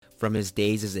From his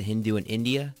days as a Hindu in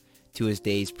India to his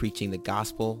days preaching the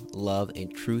gospel, love,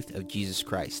 and truth of Jesus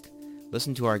Christ.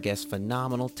 Listen to our guest's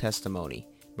phenomenal testimony,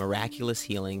 miraculous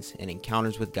healings and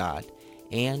encounters with God,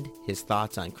 and his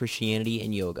thoughts on Christianity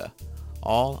and yoga,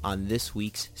 all on this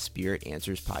week's Spirit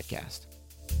Answers podcast.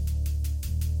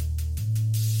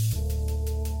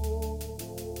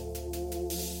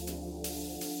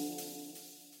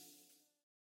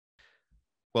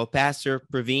 Well, Pastor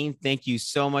Praveen, thank you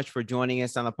so much for joining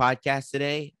us on the podcast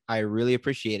today. I really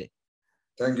appreciate it.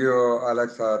 Thank you,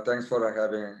 Alex. Thanks for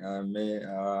having me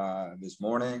this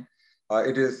morning.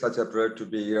 It is such a pleasure to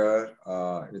be here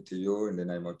with you in the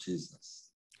name of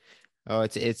Jesus. Oh,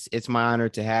 it's my honor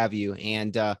to have you.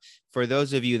 And for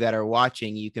those of you that are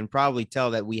watching, you can probably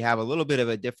tell that we have a little bit of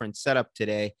a different setup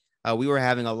today. We were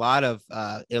having a lot of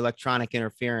electronic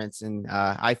interference, and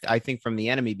I think from the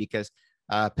enemy, because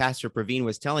Pastor Praveen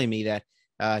was telling me that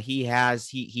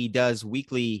he does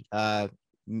weekly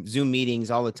Zoom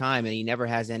meetings all the time, and he never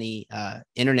has any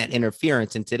internet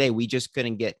interference. And today we just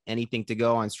couldn't get anything to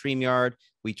go on StreamYard.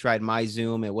 We tried my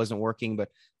Zoom, it wasn't working, but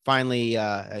finally,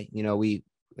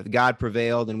 God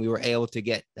prevailed, and we were able to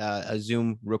get a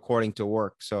Zoom recording to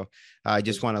work. So I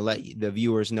just want to let the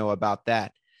viewers know about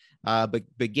that. But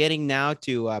getting now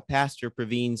to Pastor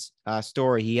Praveen's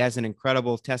story, he has an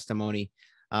incredible testimony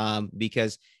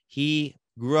because he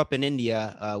grew up in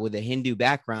India with a Hindu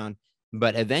background,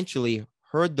 but eventually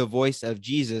heard the voice of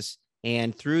Jesus,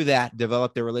 and through that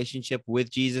developed a relationship with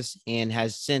Jesus, and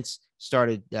has since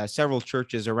started several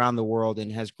churches around the world, and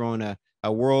has grown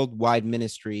a worldwide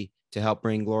ministry to help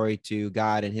bring glory to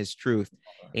God and his truth.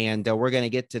 And we're going to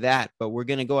get to that, but we're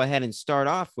going to go ahead and start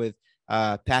off with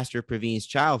Pastor Praveen's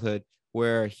childhood,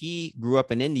 where he grew up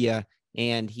in India,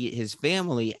 and his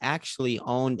family actually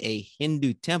owned a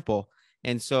Hindu temple.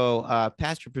 And so,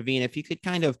 Pastor Praveen, if you could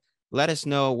kind of let us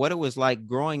know what it was like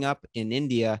growing up in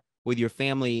India with your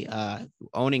family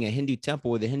owning a Hindu temple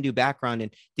with a Hindu background.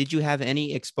 And did you have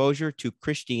any exposure to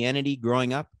Christianity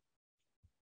growing up?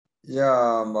 Yeah,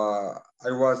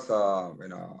 I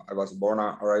was born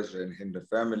and raised in Hindu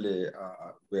family.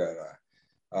 We are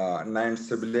 9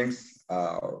 siblings,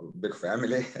 big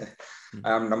family.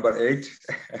 I am number 8.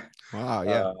 Wow,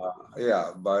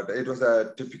 yeah. But it was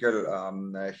a typical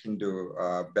Hindu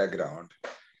background.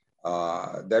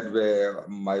 That way,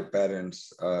 my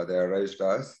parents they raised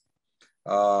us.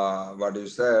 What you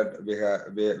said, we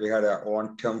had our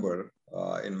own temple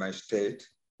in my state,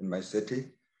 in my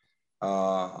city.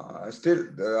 Still,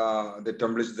 the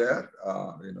temple is there.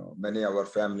 Many of our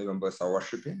family members are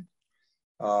worshiping.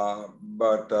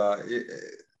 But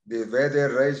the way they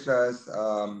raised us,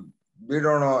 we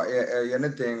don't know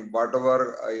anything.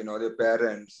 Whatever the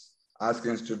parents ask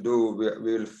us to do,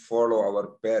 we will follow our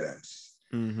parents.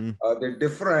 Mm-hmm. The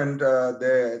different,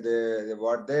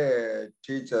 what they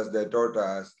teach us, they taught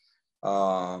us.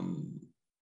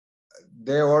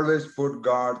 They always put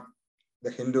God,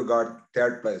 the Hindu God,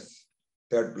 third place.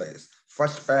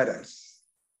 First, parents.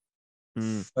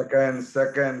 Second,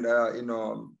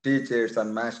 teachers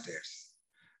and masters.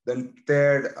 Then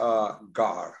third,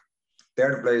 God.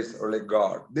 Third place, only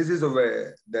God. This is the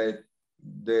way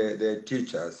they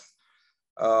teach us.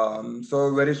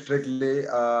 So very strictly,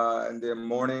 in the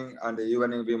morning and the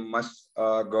evening, we must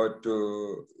go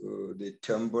to the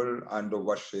temple and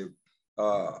worship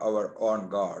our own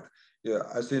God. Yeah,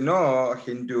 as you know,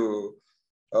 Hindu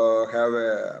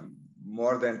have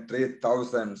more than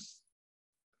 3,000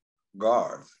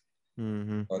 gods.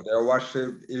 Mm-hmm. They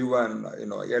worship even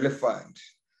elephant,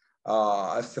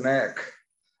 a snake,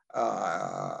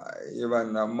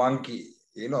 even a monkey.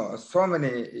 So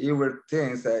many evil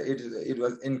things. It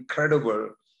was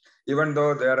incredible. Even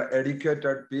though they are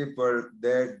educated people,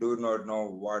 they do not know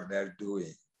what they're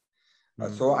doing.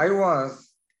 So I was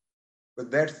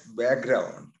with that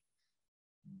background.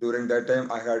 During that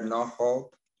time, I had no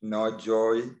hope, no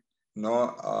joy,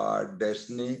 no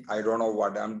destiny. I don't know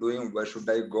what I'm doing. Where should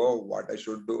I go? What I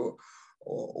should do?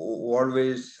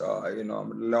 Always,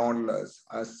 loneliness,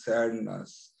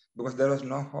 sadness, because there was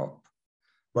no hope.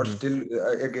 But still,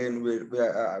 again, we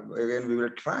will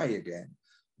try again.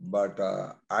 But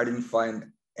I didn't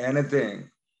find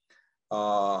anything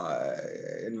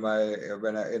in my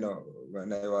when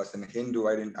I was in Hindu.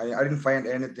 I didn't find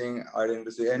anything. I didn't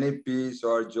receive any peace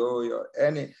or joy or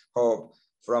any hope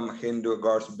from Hindu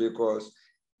gods, because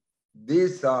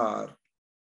these are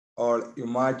all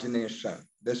imagination.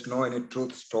 There's no any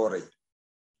truth story.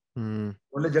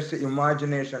 Only just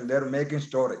imagination. They're making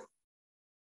story.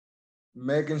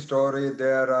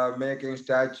 They're making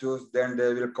statues. Then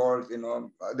they will call,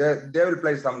 they will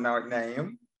play some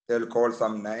name. They'll call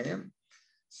some name.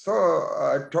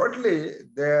 So totally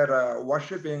they're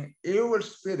worshiping evil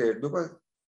spirit because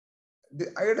the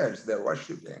idols they're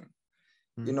worshiping.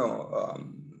 You know,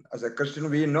 as a Christian,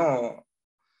 we know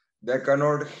they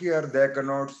cannot hear, they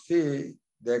cannot see,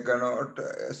 they cannot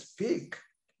speak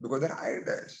because they're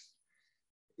idols.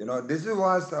 You know, this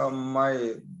was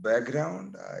my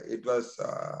background. It was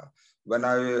when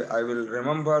I will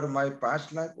remember my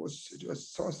past life, it was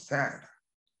so sad.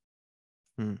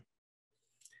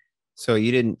 So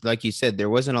you didn't, like you said, there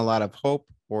wasn't a lot of hope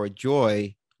or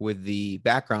joy with the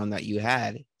background that you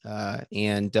had.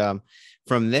 And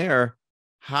from there,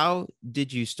 how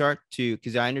did you start to,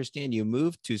 because I understand you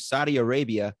moved to Saudi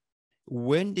Arabia.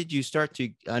 When did you start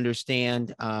to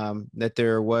understand that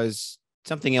there was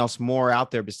something else more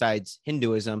out there besides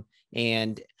Hinduism?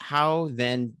 And how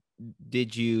then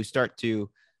did you start to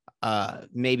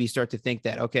maybe start to think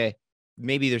that, okay,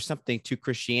 maybe there's something to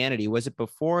Christianity? Was it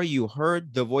before you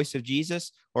heard the voice of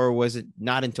Jesus, or was it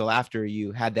not until after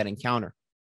you had that encounter?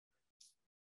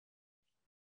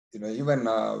 You know, even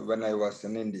when I was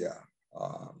in India,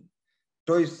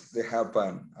 twice they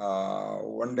happened.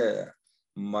 One day,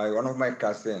 one of my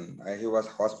cousin, he was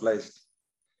hospitalized.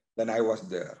 Then I was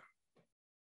there.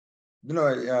 You know,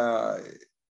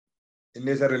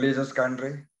 India is a religious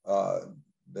country.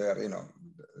 There, you know,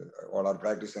 all are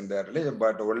practicing their religion,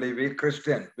 but only we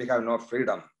Christian, we have no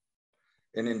freedom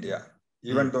in India.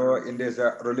 Even though India is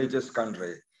a religious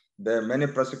country, there are many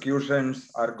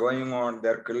persecutions are going on.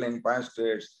 They're killing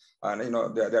pastors, and you know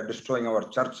they're destroying our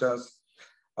churches.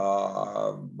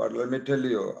 But let me tell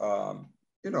you,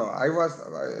 you know, I was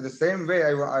the same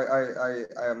way.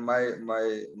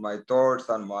 My thoughts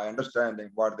and my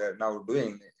understanding what they're now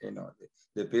doing. You know,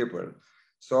 the people.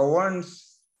 So once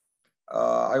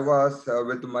I was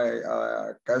with my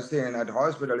cousin at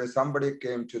hospital. Somebody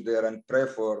came to there and pray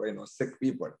for sick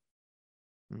people.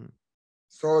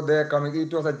 So they're coming.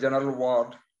 It was a general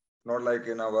ward, not like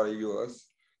in our US.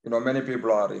 You know, many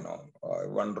people are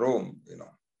one room. You know,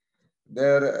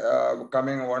 they're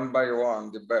coming one by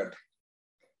one the bed.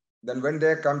 Then when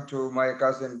they come to my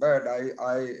cousin bed,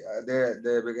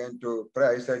 they began to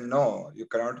pray. I said, no, you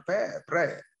cannot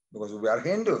pray because we are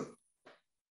Hindu.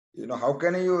 You know, how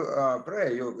can you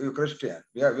pray? You Christian.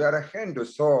 We are a Hindu.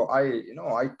 So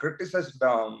I criticize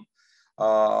them.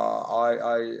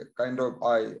 I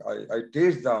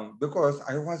tease them because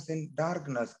I was in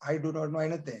darkness. I do not know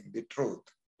anything, the truth.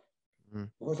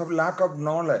 Because of lack of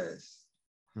knowledge.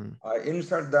 I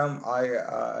insult them. I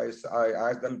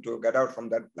ask them to get out from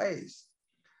that place.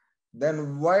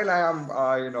 Then while I am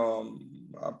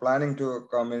planning to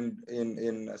come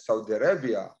in Saudi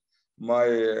Arabia, my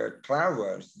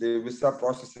travels, the visa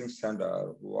processing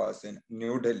center was in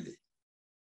New Delhi.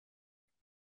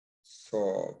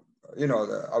 So, you know,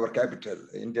 our capital,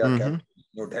 India capital,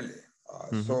 New Delhi.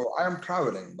 So I am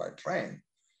traveling by train.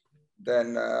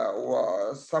 Then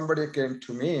somebody came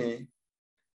to me,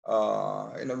 we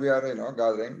are,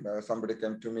 gathering. Somebody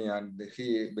came to me and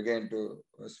he began to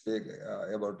speak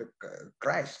about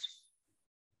Christ.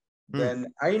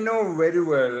 Then I know very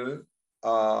well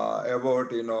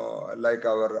about like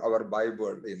our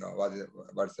Bible,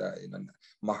 what's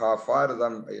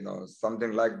Mahabharatam,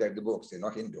 something like that, the books,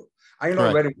 Hindu. I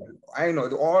know very well. I know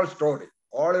the all story,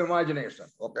 all imagination,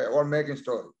 okay, all making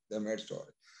story. They made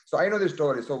story. So I know the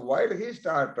story. So while he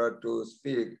started to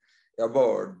speak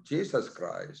about Jesus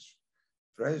Christ,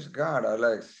 praise God,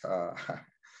 Alex,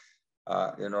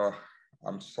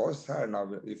 I'm so sad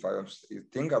now if you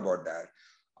think about that.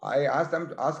 I asked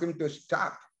him to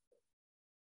stop.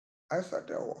 I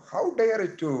said, oh, how dare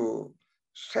you to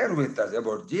share with us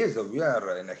about Jesus? We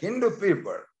are in a Hindu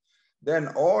people. Then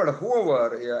all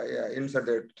whoever inside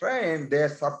the train, they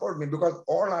support me because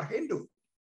all are Hindu.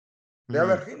 They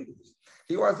were Hindus.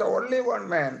 He was the only one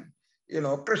man,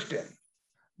 Christian.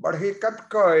 But he kept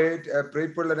quiet.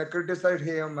 People criticized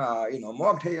him,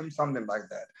 mocked him, something like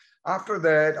that. After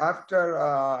that, after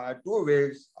 2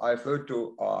 weeks, I flew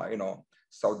to,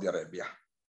 Saudi Arabia.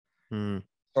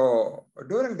 So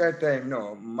during that time,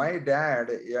 my dad,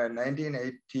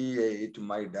 1988,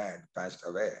 my dad passed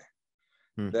away.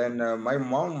 Then my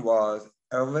mom was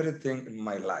everything in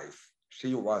my life.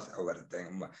 She was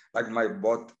everything, like my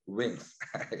both wings.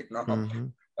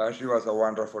 She was a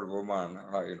wonderful woman,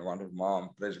 wonderful mom.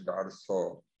 Praise God.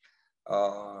 So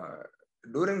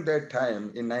during that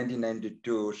time in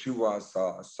 1992, she was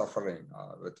suffering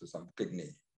with some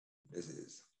kidney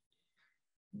disease.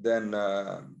 Then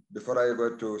before I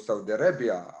go to Saudi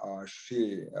Arabia,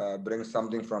 she brings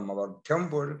something from our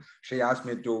temple. She asked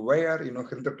me to wear,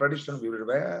 Hindu tradition we will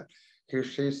wear.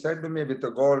 She said to me with the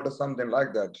gold or something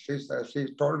like that. She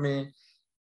told me,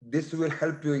 this will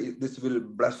help you, this will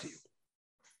bless you.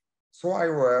 So I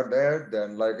were there,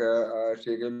 then like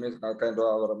she gave me kind of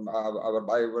our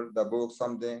Bible, the book,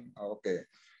 something. Okay.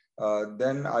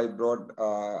 Then I brought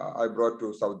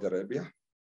to Saudi Arabia.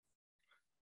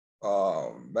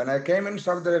 When I came in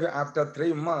Saudi Arabia after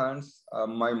 3 months,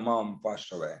 my mom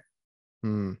passed away.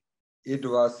 It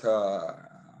was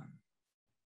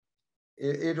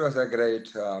it was a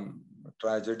great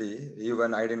tragedy.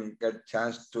 Even I didn't get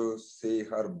chance to see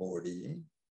her body.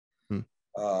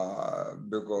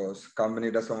 Because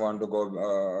company doesn't want to go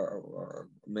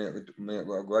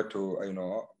go to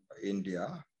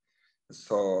India,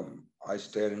 so I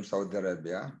stayed in Saudi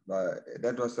Arabia. But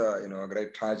that was a a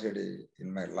great tragedy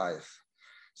in my life.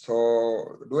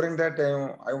 So during that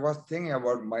time, I was thinking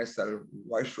about myself.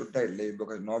 Why should I live?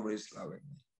 Because nobody is loving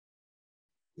me.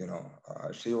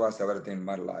 She was everything in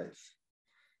my life.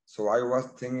 So I was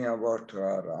thinking about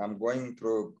her. I'm going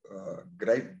through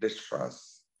great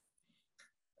distress.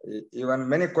 Even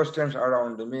many questions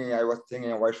around me, I was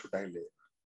thinking, why should I live?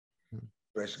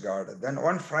 Praise God. Then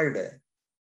one Friday,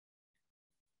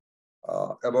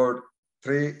 about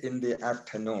 3 in the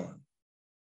afternoon,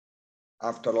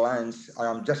 after lunch, I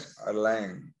am just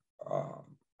lying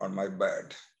on my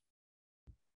bed.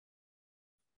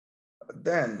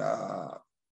 Then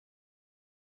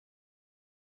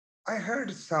I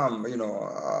heard some,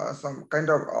 some kind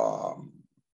of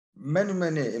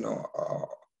many,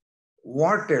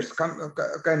 waters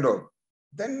kind of.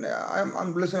 Then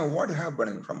I'm listening what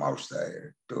happening from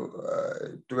outside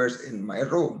towards in my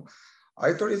room.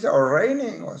 I thought it's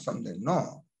raining or something.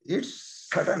 No, it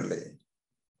suddenly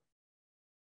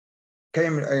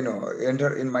came,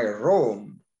 enter in my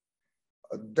room.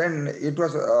 Then it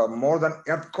was more than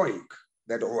earthquake,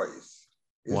 that voice.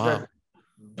 He said,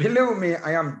 believe me,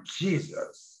 I am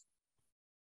Jesus.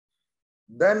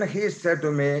 Then he said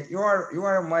to me, you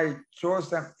are my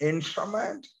chosen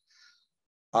instrument.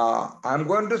 I'm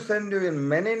going to send you in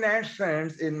many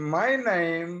nations in my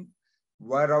name.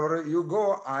 Wherever you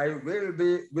go, I will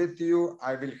be with you.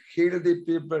 I will heal the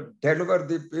people, deliver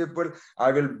the people.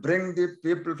 I will bring the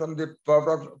people from the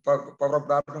power of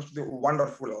darkness to the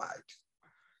wonderful light.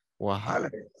 Wow.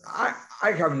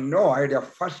 I have no idea.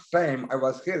 First time I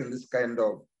was hearing this kind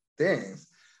of things,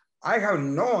 I have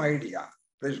no idea.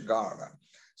 Praise God.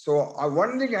 So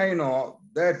one thing I know,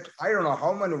 that I don't know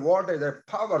how many water the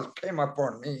powers came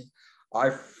upon me. I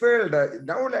felt,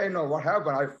 now I know what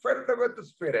happened. I felt with the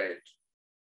Spirit.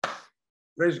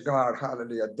 Praise God,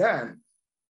 hallelujah. Then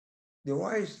the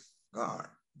voice, God,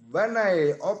 when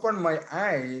I opened my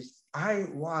eyes, I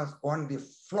was on the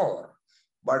floor.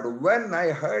 But when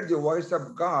I heard the voice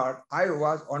of God, I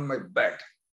was on my bed.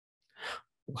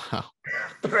 Wow.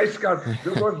 Praise God,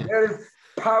 because there is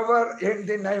power in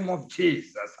the name of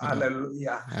Jesus.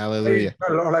 Hallelujah. Hallelujah.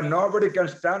 Lord, nobody can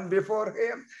stand before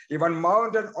him. Even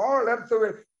mountain, all earth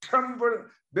will tremble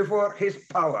before his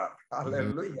power.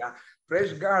 Hallelujah.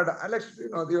 Praise God. Alex,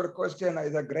 your question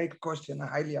is a great question. I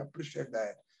highly appreciate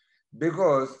that.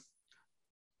 Because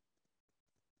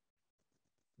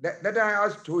that I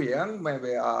was too young,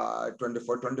 maybe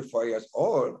 24, 25 years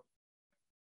old.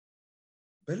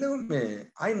 Believe me,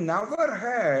 I never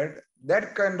heard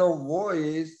that kind of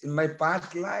voice in my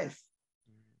past life.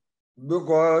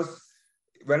 Because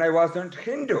when I wasn't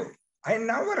Hindu, I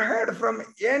never heard from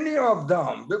any of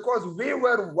them, because we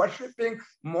were worshiping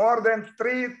more than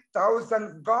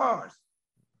 3,000 gods.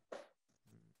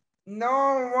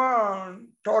 No one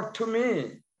taught to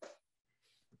me.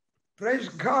 Praise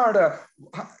God.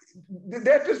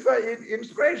 That is the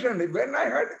inspiration. When I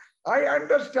heard, I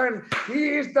understand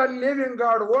he is the living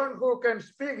God, one who can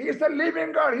speak. He is the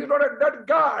living God. He's not a dead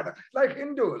God like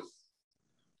Hindus.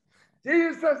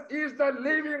 Jesus is the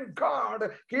living God.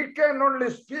 He can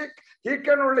only speak. He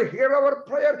can only hear our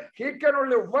prayer. He can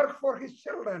only work for his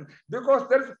children, because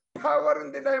there is power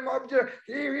in the name of Jesus.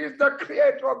 He is the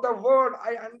creator of the world.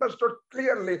 I understood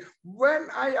clearly. When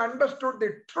I understood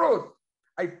the truth,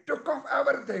 I took off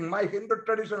everything, my Hindu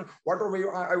tradition,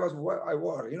 whatever I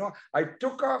wore, I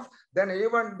took off. Then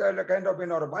even the kind of,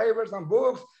 Bibles and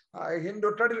books,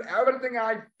 Hindu tradition, everything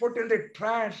I put in the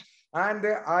trash, and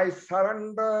I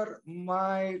surrender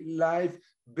my life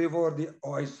before the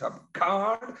voice of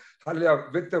God, hallelujah,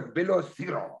 with below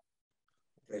zero.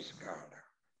 Praise God.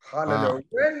 Hallelujah. Wow.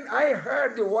 When I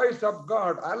heard the voice of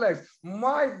God, Alex,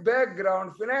 my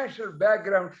background, financial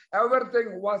background,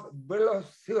 everything was below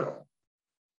zero.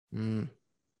 Wow.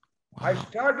 I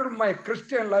started my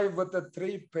Christian life with a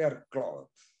 3 pair clothes.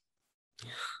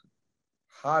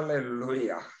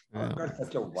 Hallelujah. Oh, God,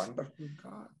 such a wonderful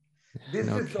God. This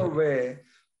is the way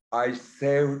I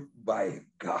saved by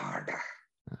God.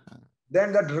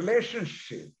 then that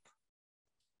relationship,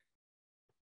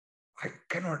 I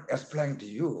cannot explain to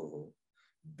you,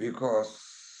 because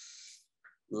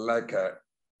like a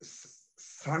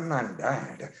son and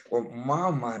dad, or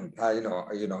mom and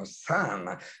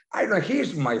son, I know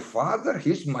he's my father,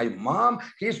 he's my mom,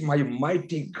 he's my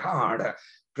mighty God.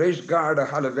 Praise God.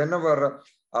 Whenever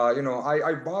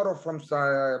I borrow from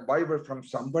Bible from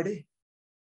somebody,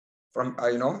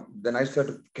 then I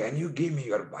said, can you give me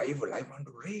your Bible? I want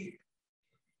to read.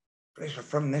 Praise God.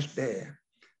 From next day.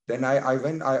 Then I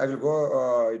will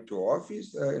go to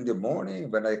office in the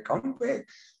morning. When I come back,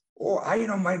 oh, I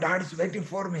know my dad is waiting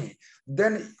for me.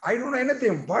 Then I don't know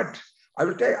anything, but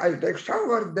I'll take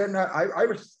shower. Then I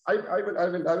will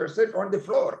sit on the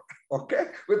floor,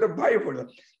 okay, with the Bible.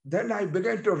 Then I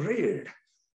began to read.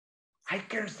 I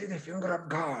can see the finger of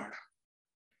God,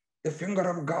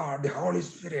 the Holy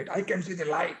Spirit. I can see the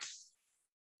lights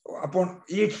upon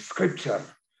each scripture.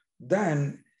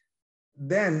 Then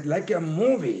like a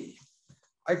movie,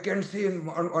 I can see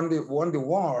on the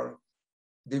wall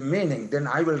the meaning. Then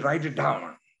I will write it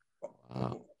down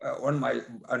on my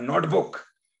notebook.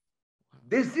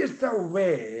 This is the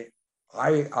way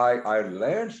I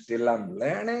learned. Still I'm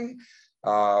learning.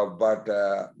 But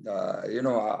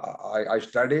I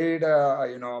studied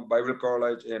Bible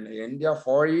college in India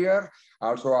 4 years.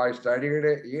 Also, I studied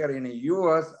here in the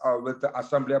US with the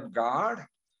Assembly of God.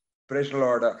 Praise the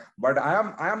Lord. But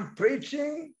I am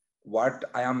preaching what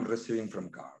I am receiving from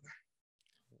God.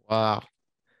 Wow.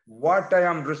 What I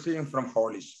am receiving from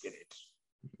Holy Spirit.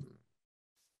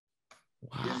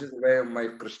 Wow. This is where my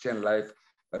Christian life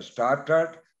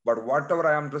started. But whatever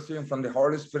I am receiving from the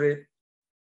Holy Spirit,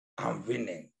 I'm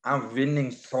winning. I'm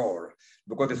winning soul.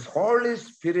 Because the Holy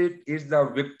Spirit is the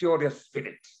victorious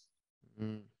spirit.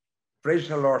 Mm. Praise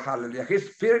the Lord, hallelujah.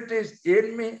 His spirit is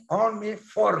in me, on me,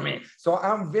 for me. So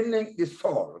I'm winning the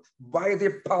soul by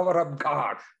the power of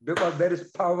God, because there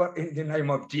is power in the name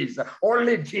of Jesus.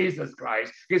 Only Jesus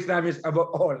Christ. His name is above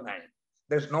all names.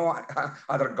 There's no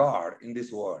other God in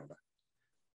this world.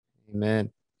 Amen.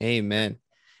 Amen.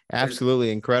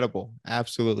 Absolutely incredible.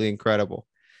 Absolutely incredible.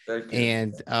 Thank you.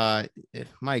 And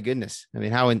my goodness, I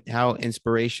mean, how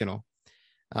inspirational.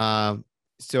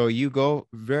 So you go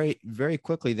very, very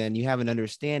quickly, then you have an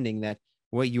understanding that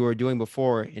what you were doing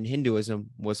before in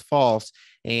Hinduism was false,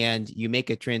 and you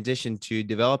make a transition to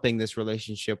developing this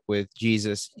relationship with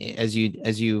Jesus, as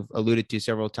you've alluded to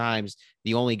several times,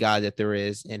 the only God that there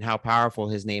is, and how powerful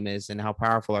his name is, and how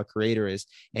powerful our Creator is.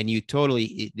 And it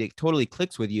totally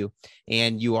clicks with you,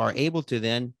 and you are able to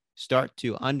then start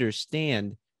to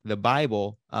understand the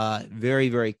Bible very,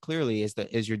 very clearly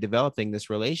as you're developing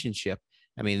this relationship.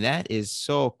 I mean, that is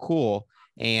so cool.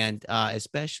 And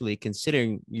especially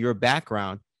considering your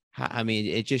background, I mean,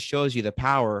 it just shows you the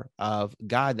power of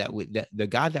God, the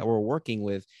God that we're working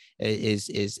with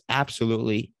is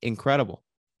absolutely incredible.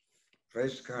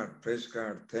 Praise God. Praise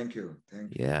God. Thank you.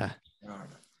 Thank you. Yeah. God.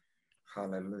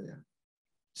 Hallelujah.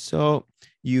 So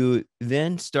you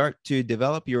then start to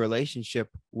develop your relationship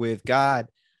with God.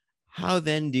 How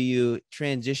then do you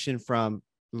transition from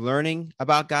learning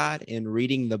about God and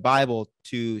reading the Bible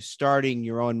to starting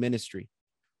your own ministry?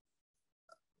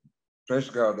 Praise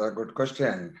God, a good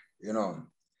question. That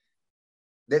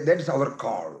is our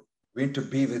call. We need to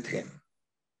be with him.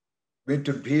 We need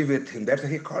to be with him. That's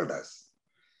what he called us.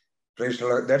 Praise the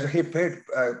Lord. That's what he paid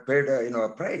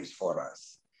praise for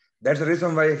us. That's the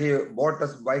reason why he bought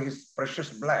us by his precious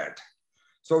blood.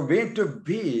 So we need to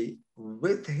be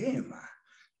with him.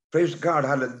 Praise God.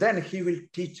 Then he will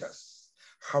teach us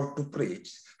how to preach,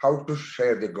 how to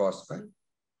share the gospel,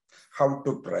 how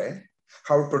to pray,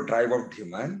 how to drive out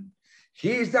demons.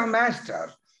 He is the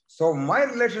master. So my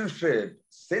relationship,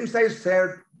 since I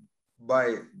saved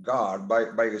by God,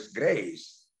 by his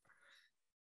grace,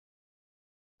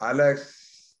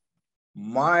 Alex,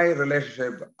 my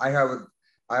relationship, I have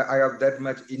that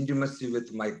much intimacy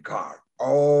with my God,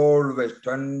 always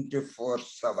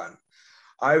 24/7.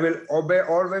 I will obey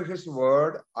always his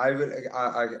word. I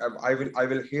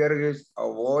will hear his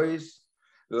voice.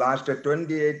 Last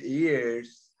 28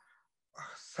 years,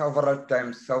 several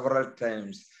times,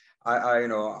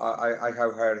 I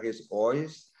have heard his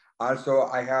voice. Also,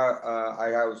 I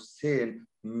have seen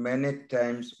many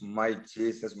times my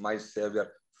Jesus, my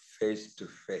Savior, face to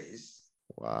face.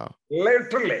 Wow.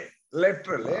 Literally.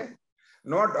 Wow.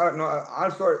 Not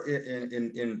also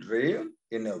in dream,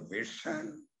 in a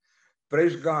vision.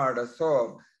 Praise God.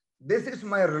 So this is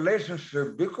my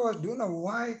relationship, because do you know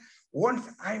why? Once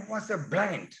I was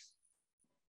blind.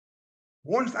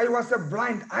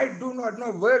 I do not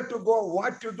know where to go,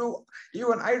 what to do.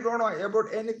 Even I don't know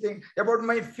about anything, about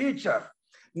my future.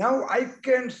 Now I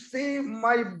can see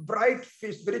my bright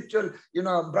spiritual,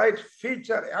 bright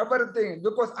future, everything,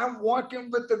 because I'm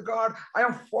walking with God. I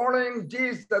am following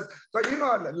Jesus. So,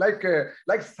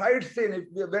 like sightseeing,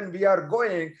 when we are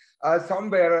going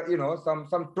somewhere,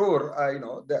 some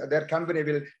tour, their company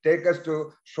will take us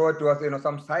to show to us,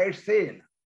 some sightseeing.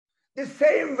 The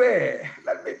same way,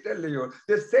 let me tell you,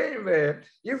 the same way,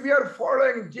 if we are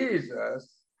following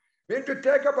Jesus, we need to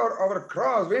take up our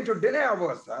cross, we need to deny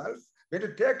ourselves, we need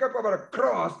to take up our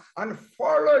cross and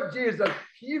follow Jesus.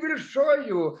 He will show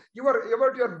you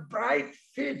about your bright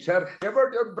future,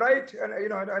 about your bright,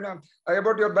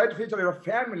 about your bright future, your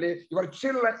family, your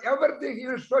children, everything. He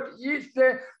will show each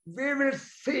day. We will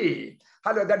see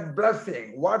that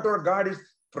blessing, whatever God is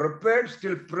prepared,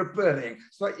 still preparing.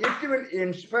 So it will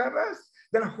inspire us.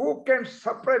 Then who can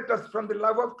separate us from the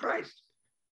love of Christ?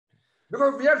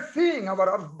 Because we are seeing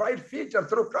our bright future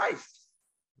through Christ.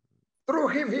 Through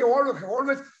him, he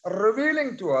always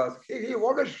revealing to us. He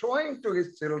always showing to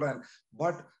his children.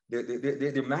 But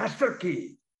the master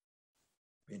key,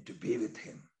 we need to be with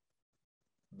him.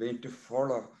 We need to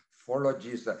follow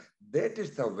Jesus. That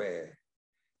is the way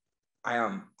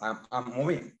I'm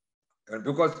moving.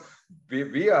 Because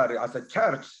we are, as a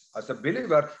church, as a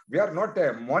believer, we are not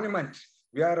a monument.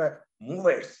 We are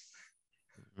movers.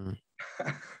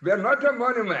 We are not a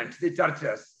monument, the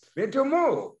churches. We need to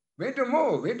move. We need to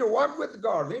move. We need to walk with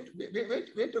God. We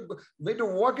need to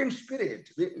walk in spirit.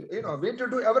 We need to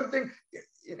do everything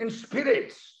in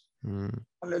spirit.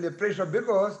 Hallelujah, praise God.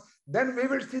 Because then we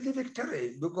will see the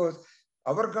victory. Because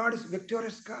our God is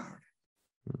victorious God.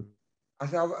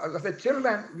 As a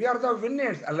children, we are the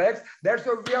winners, Alex. That's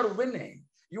why we are winning.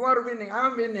 You are winning. I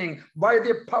am winning by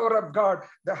the power of God.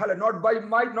 Not by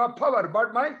might, not power,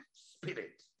 but my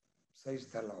spirit, says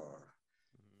the Lord.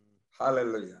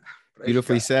 Hallelujah. Praise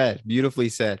Beautifully God. said. Beautifully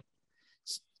said.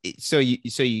 So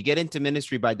you get into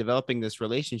ministry by developing this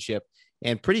relationship,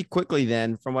 and pretty quickly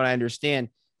then, from what I understand,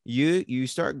 you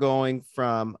start going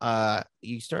from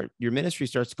your ministry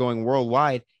starts going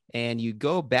worldwide, and you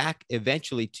go back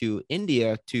eventually to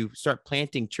India to start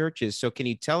planting churches. So can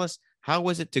you tell us, how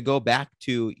was it to go back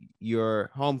to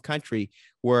your home country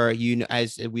where,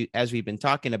 as we've been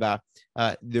talking about,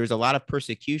 there's a lot of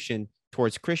persecution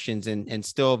towards Christians and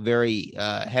still very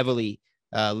heavily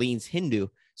leans Hindu.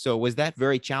 So was that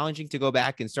very challenging to go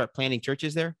back and start planting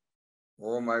churches there?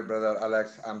 Oh, my brother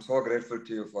Alex, I'm so grateful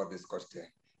to you for this question.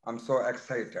 I'm so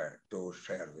excited to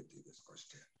share with you this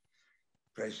question.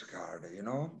 Praise God.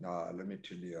 Let me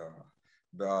tell you,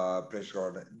 praise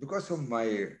God, because of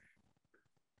my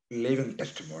living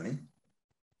testimony,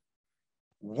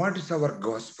 what is our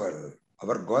gospel?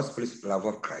 Our gospel is love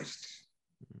of Christ.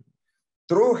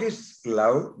 Through his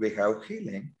love, we have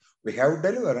healing, we have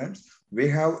deliverance, we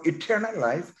have eternal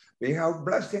life, we have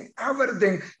blessing,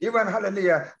 everything. Even,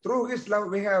 hallelujah, through his love,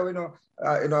 we have,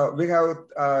 we have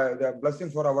the blessing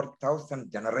for our 1,000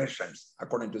 generations,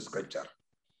 according to scripture.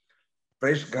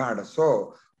 Praise God.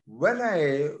 So when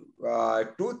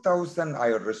 2000, I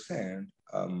resigned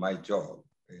my job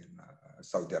in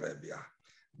Saudi Arabia,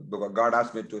 because God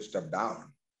asked me to step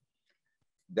down.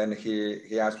 Then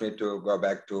he asked me to go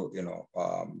back to,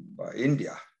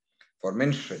 India for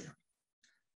ministry.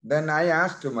 Then I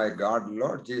asked to my God,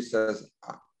 Lord Jesus,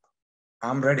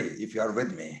 I'm ready if you are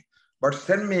with me, but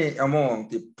send me among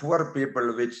the poor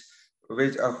people, which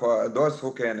those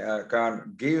who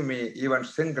can give me even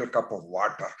single cup of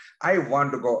water. I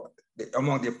want to go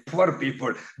among the poor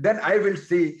people. Then I will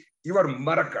see your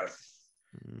miracles.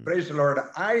 Praise the Lord.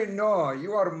 I know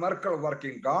you are miracle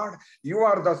working God. You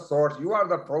are the source. You are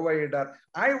the provider.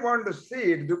 I want to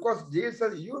see it because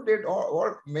Jesus, you did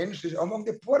all ministries among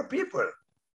the poor people,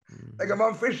 like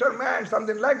among fishermen,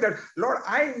 something like that. Lord,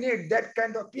 I need that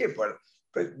kind of people.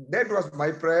 That was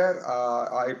my prayer.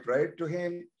 I prayed to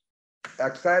him.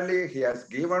 Actually, he has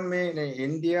given me in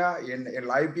India, in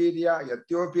Liberia,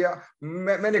 Ethiopia,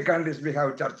 many countries we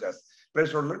have churches.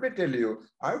 Praise Lord, let me tell you,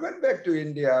 I went back to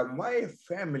India, my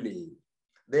family,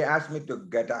 they asked me to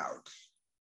get out.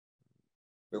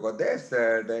 Because they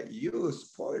said, you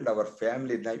spoiled our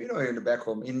family name. In back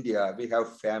home, India, we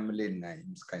have family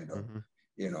names, kind of.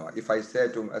 If I say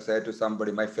to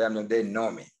somebody, my family, they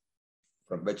know me.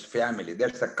 From which family,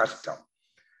 that's a custom.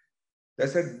 They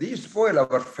said, these spoil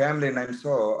our family name.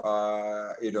 So,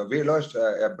 we lost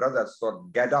a brother, so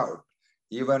get out.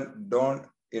 Even don't,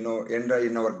 enter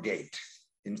in our gate,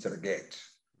 inside the gate.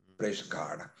 Praise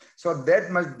God. So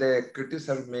that much they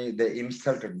criticized me, they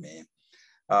insulted me.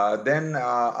 Then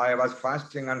I was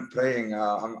fasting and praying.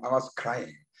 I was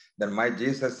crying. Then my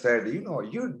Jesus said,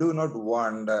 you do not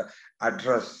want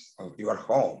address of your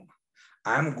home.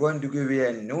 I'm going to give you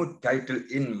a new title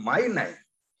in my name.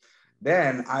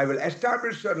 Then I will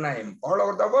establish your name all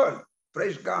over the world.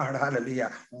 Praise God.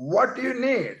 Hallelujah. What do you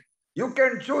need? You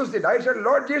can choose it. I said,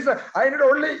 Lord Jesus, I need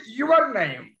only your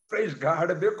name. Praise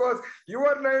God. Because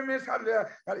your name is hallelujah,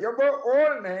 above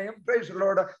all name. Praise the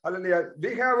Lord. Hallelujah.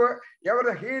 We have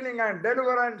ever healing and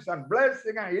deliverance and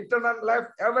blessing and eternal life,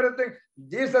 everything.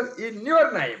 Jesus, in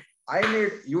your name. I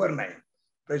need your name.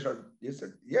 Praise God. He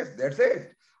said, yes, that's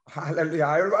it. Hallelujah.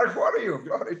 I will work for you.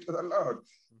 Glory to the Lord.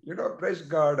 You know, praise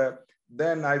God.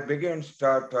 Then I began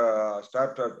started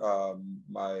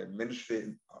my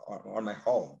ministry on my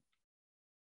home.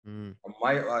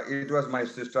 It was my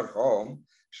sister's home.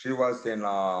 She was in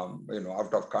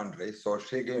out of country, so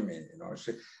she gave me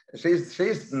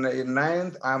she's in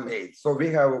ninth, I'm eighth, so we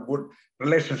have a good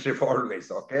relationship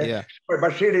always. Okay, Yeah.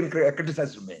 but she didn't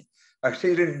criticize me.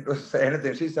 She didn't say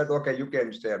anything. She said, "Okay, you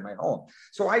can stay at my home."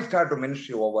 So I started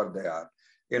ministry over there,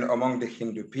 among the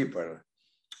Hindu people.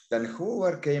 Then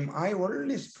whoever came, I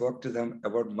only spoke to them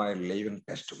about my living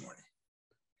testimony.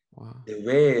 Wow. The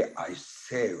way I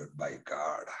saved by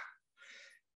God.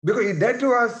 Because that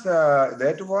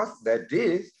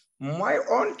is my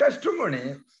own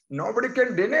testimony. Nobody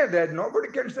can deny that. Nobody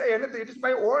can say anything. It is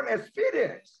my own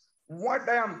experience. What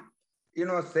I am,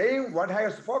 saying, what I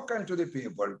have spoken to the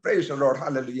people. Praise the Lord.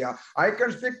 Hallelujah. I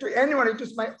can speak to anyone. It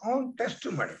is my own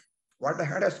testimony. What I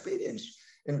had experienced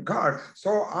in God.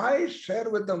 So I share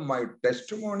with them my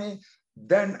testimony.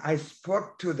 Then I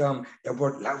spoke to them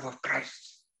about love of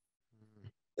Christ,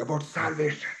 about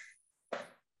salvation.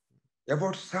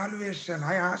 About salvation,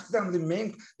 I asked them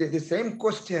the same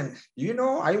question.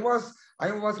 I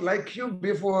was like you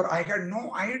before. I had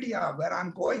no idea where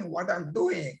I'm going, what I'm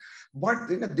doing. But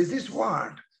this is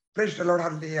what. Praise the Lord,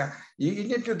 hallelujah. You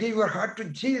need to give your heart to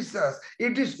Jesus.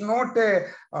 It is not a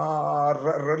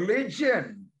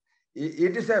religion.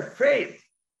 It is a faith.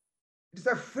 It is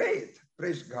a faith.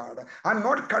 Praise God. I'm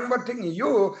not converting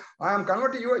you. I am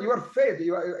converting your faith.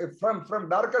 You are from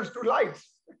darkness to lights.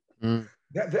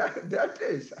 That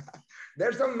is.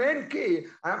 That's the main key.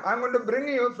 I'm going to bring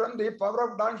you from the power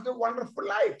of darkness to wonderful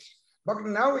light. But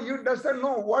now you doesn't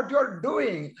know what you're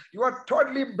doing. You are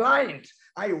totally blind.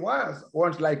 I was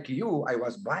once like you. I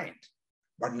was blind.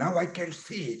 But now I can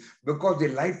see because the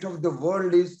light of the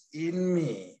world is in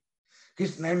me.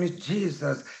 His name is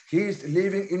Jesus. He is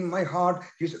living in my heart.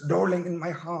 He's dwelling in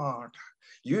my heart.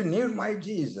 You need my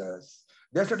Jesus.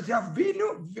 That's what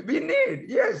we need.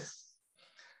 Yes.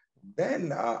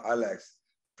 Then, Alex,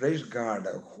 praise God,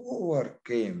 whoever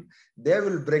came, they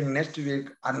will bring next week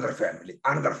another family.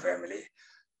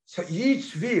 So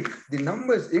each week, the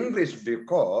numbers increase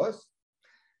because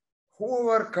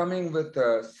whoever coming with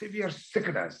severe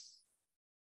sickness,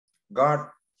 God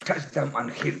touched them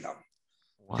and healed them.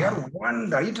 Wow. Their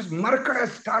wonder, it is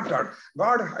miraculous started.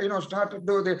 God, started to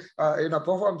do the,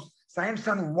 perform signs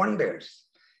and wonders.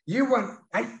 Even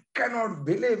I cannot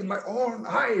believe in my own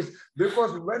eyes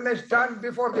because when I stand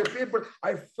before the people,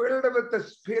 I filled with the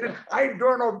Spirit. I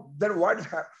don't know then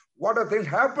what are things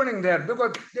happening there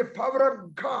because the power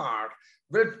of God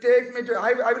will take me to.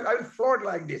 I will float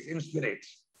like this in spirit.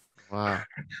 Wow!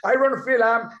 I don't feel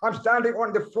I'm standing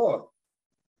on the floor.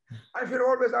 I feel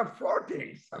always I'm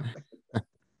floating.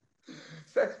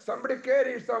 Somebody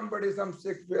carries some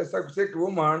sick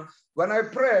woman. When I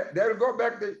pray, they'll go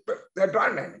back. They're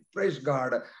running. Praise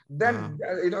God. Then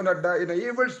the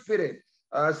evil spirit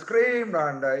screamed,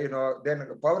 and then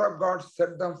the power of God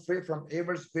set them free from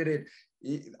evil spirit.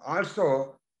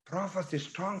 Also, prophecy,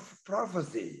 strong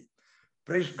prophecy.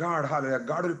 Praise God, hallelujah.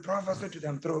 God will prophesy to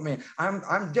them through me.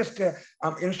 I'm just an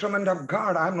instrument of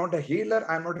God. I'm not a healer.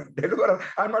 I'm not a deliverer.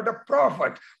 I'm not a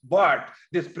prophet. But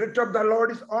the Spirit of the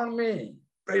Lord is on me.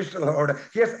 Praise the Lord.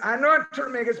 He has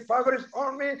anointed me. His power is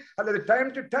on me. And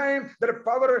time to time, the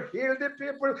power will heal the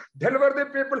people, deliver the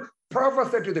people,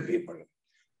 prophesy to the people.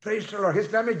 Praise the Lord.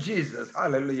 His name is Jesus.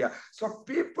 Hallelujah. So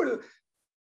people,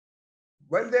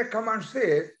 when they come and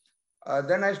say,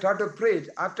 then I start to preach.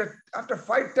 After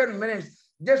 5-10 minutes,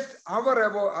 just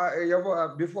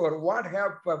hour before, what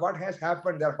has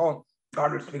happened at their home,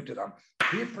 God will speak to them.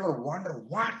 People wonder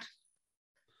what.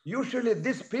 Usually,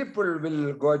 these people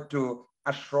will go to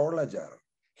astrologer,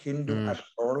 Hindu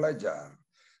astrologer,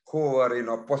 who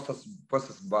are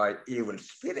possessed by evil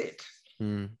spirit.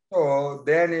 So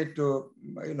they need to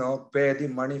pay the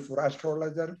money for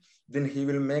astrologer. Then he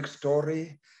will make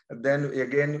story. Then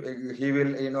again he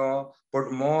will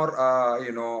put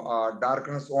more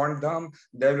darkness on them.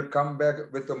 They will come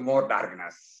back with more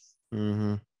darkness,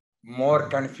 more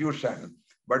confusion.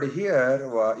 But here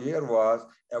was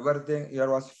everything. Here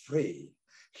was free.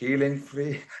 healing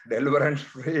free, deliverance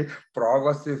free,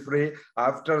 prophecy free.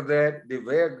 After that, the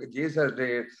way Jesus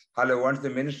did, hello, once the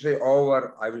ministry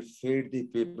over, I will feed the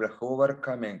people who are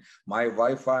coming. My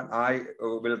wife and I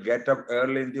will get up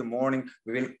early in the morning.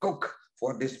 We will cook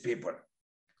for these people.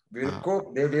 We will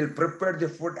cook, they will prepare the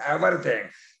food, everything.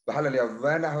 Hallelujah.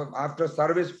 When after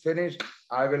service finished,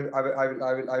 I will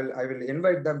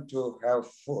invite them to have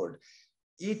food.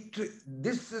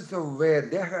 This is a way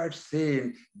they had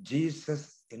seen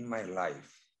Jesus in my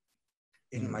life,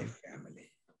 in my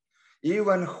family.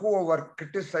 Even whoever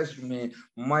criticized me,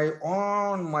 my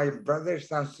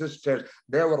brothers and sisters,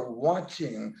 they were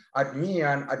watching at me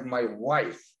and at my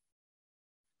wife.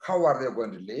 How are they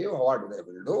going to live? What they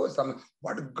will do?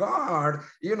 But God,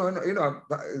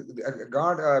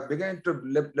 God began to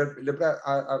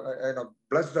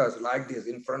bless us like this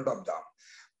in front of them.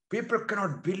 People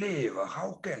cannot believe.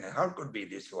 How could be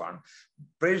this one?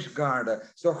 Praise God.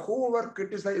 So whoever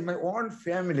criticized my own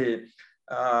family,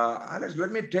 Alex,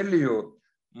 let me tell you,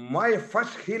 my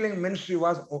first healing ministry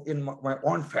was in my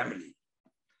own family.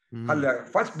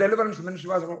 First deliverance ministry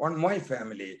was on my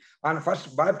family, and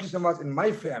first baptism was in my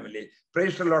family.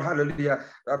 Praise the Lord, hallelujah.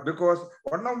 Because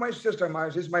one of my sisters,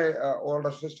 she's my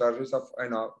older sister. She's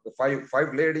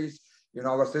five ladies.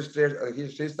 Our sister,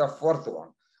 she's the fourth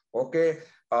one. Okay,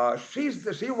 she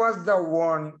was the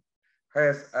one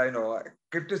has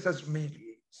criticized me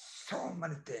so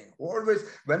many things. Always,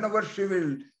 whenever she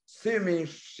will see me,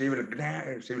 she will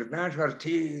gnash her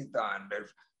teeth and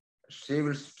she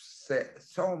will say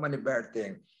so many bad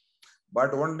things.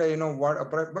 But one day,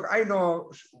 but I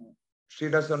know she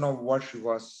doesn't know what she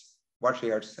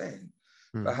had said,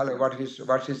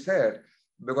 what she said,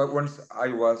 because once I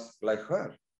was like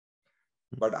her.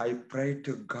 But I prayed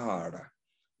to God.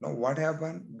 Now what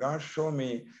happened? God showed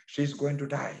me she's going to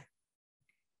die.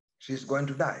 She's going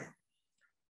to die.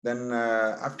 Then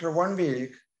after 1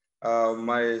 week,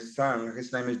 my son,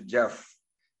 his name is Jeff,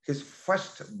 his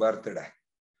first birthday.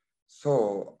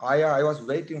 So I was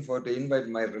waiting to invite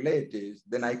my relatives,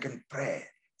 then I can pray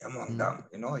among them,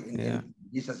 in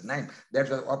Jesus' name. That's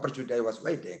the opportunity I was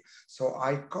waiting. So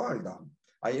I called them,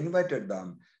 I invited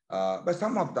them, but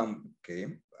some of them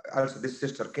came. Also, this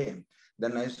sister came.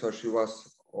 Then I saw she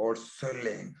was all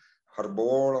swelling. Her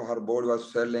body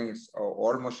was swelling,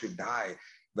 almost she died.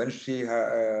 When she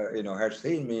had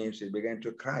seen me, she began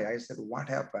to cry. I said, what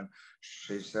happened?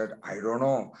 She said, I don't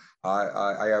know.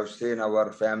 I have seen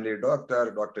our family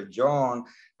doctor, Dr. John.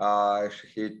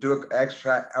 He took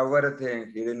extra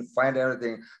everything. He didn't find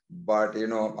anything. But,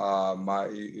 my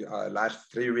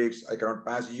last 3 weeks, I cannot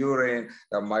pass urine.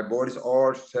 My body's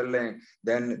all swelling.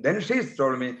 Then she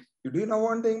told me, do you know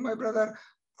one thing, my brother?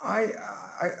 I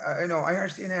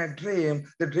had seen a dream.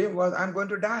 The dream was, I'm going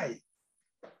to die.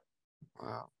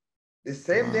 Wow. The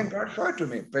same thing God showed to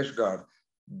me, praise God.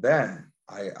 Then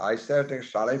I said,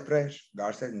 shall I pray?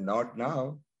 God said, not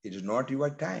now. It is not your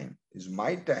time. It's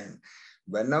my time.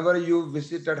 Whenever you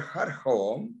visited her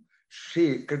home,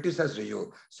 she criticized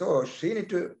you. So she need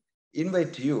to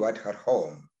invite you at her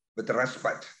home with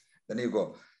respect. Then you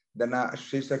go. Then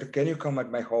she said, can you come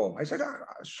at my home? I said,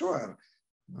 sure.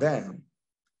 Then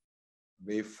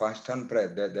we fast and pray.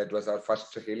 That was our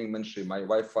first healing ministry. My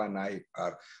wife and I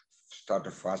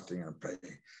started fasting and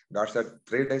praying. God said,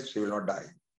 3 days she will not die.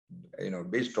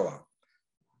 Be strong.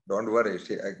 Don't worry.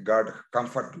 God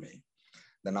comfort me.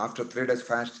 Then after 3 days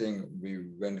fasting, we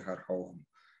went her home.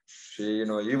 She,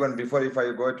 even before, if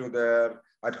I go to there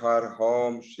at her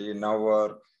home, she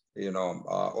never,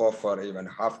 offer even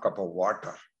half cup of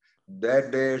water.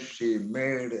 That day she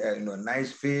made a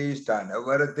nice feast and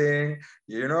everything.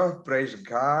 Praise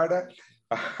God.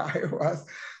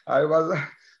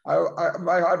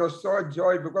 My heart was so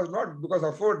joy because not because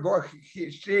of food, but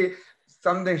she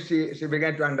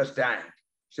began to understand.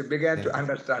 She began to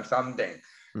understand something.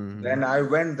 Then I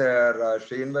went there.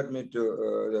 She invited me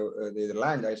to the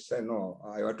lunch. I said, no,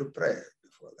 I want to pray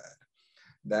before that.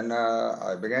 Then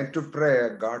I began to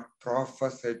pray. God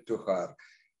prophesied to her.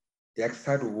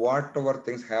 Exact whatever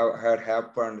things had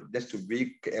happened just a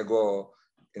week ago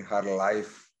in her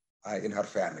life, in her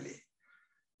family.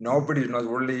 Nobody knows,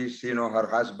 only she, her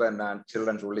husband and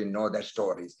children only know their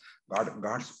stories.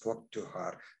 God spoke to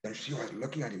her. Then she was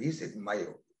looking at it. Is it my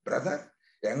brother,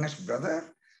 youngest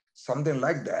brother? Something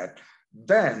like that.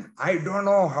 Then I don't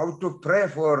know how to pray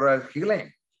for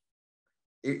healing.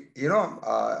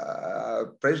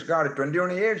 Praise God,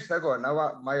 21 years ago.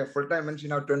 Now my full-time ministry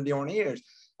now 21 years.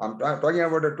 I'm talking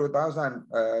about the 2000,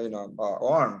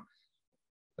 on.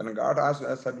 Then God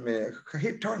said me,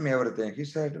 he told me everything. He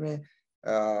said to me,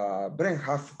 bring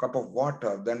half a cup of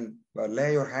water, then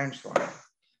lay your hands on it.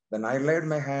 Then I laid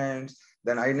my hands.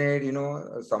 Then I need,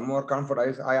 some more comfort.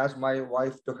 I asked my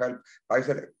wife to help. I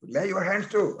said, lay your hands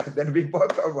too. Then we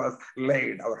both of us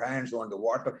laid our hands on the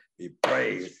water. We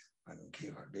prayed and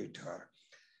gave her.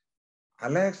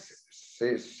 Alex,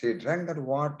 she drank that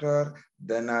water.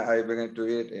 Then I began to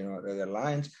eat, the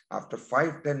lunch. After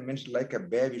 5-10 minutes, like a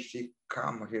baby, he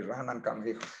ran and come,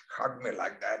 he hugged me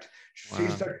like that. She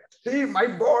said, see my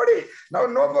body. Now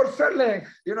no more selling,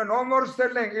 no more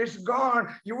selling. It's gone.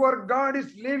 Your God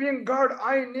is living God.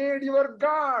 I need your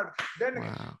God. Then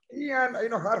he and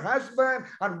her husband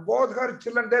and both her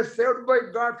children, they saved by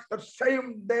God the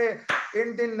same day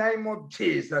in the name of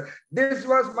Jesus. This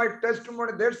was my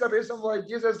testimony. That's the reason why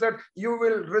Jesus said, you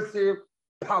will receive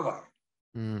power.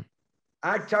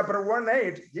 Acts chapter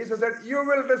 1:8, Jesus said, you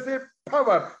will receive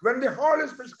power. When the Holy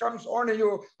Spirit comes on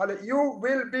you, you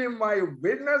will be my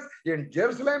witness in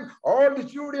Jerusalem, all the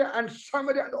Judea and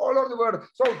Samaria and all over the world.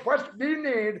 So first we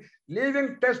need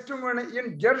living testimony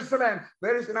in Jerusalem,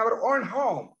 where is in our own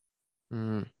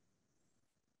home.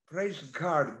 Praise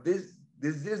God. This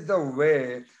is the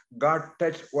way God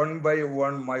touched one by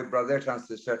one my brothers and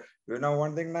sisters. You know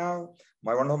one thing now?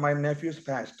 One of my nephews,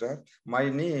 pastor, my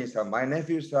niece, my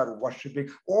nephews are worshiping.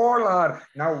 All are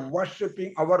now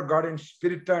worshiping our God in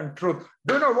spirit and truth.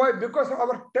 Do you know why? Because of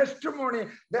our testimony,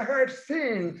 they had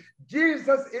seen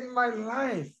Jesus in my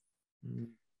life.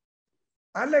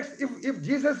 Alex, if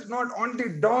Jesus is not on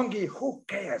the donkey, who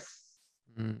cares?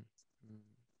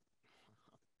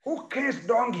 Who cares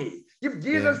donkey? If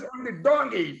Jesus is on the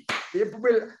donkey, people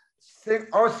will sing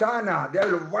Hosanna. They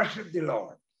will worship the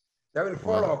Lord. They will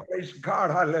follow. Praise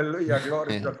God. Hallelujah.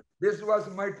 Glory to God. This was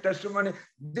my testimony.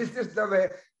 This is the way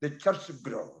the church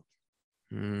grows.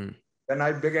 Then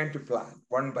I began to plan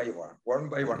one by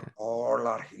one. All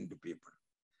are Hindu people.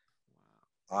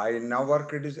 I never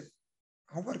criticize.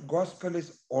 Our gospel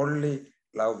is only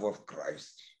love of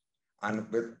Christ. And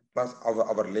with plus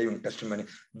our living testimony,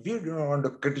 we don't want to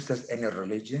criticize any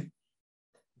religion.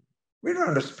 We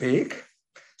don't want to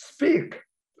speak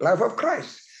love of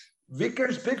Christ. We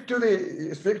can speak to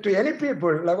any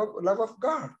people love of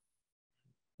God,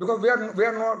 because we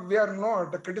are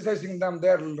not criticizing them,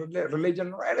 their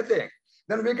religion or anything.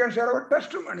 Then we can share our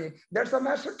testimony. That's the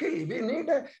master key. We need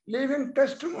a living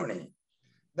testimony.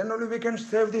 Then only we can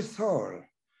save the soul.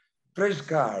 Praise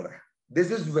God.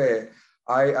 This is where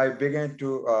I began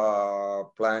to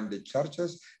plan the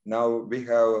churches. Now we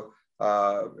have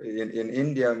in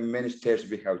India, many states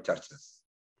we have churches.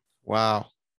 Wow.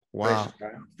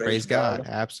 Praise God.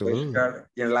 Absolutely. Praise God.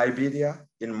 In Liberia,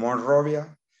 in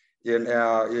Monrovia, in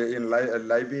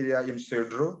Liberia, in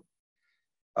Sedru,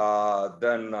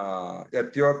 then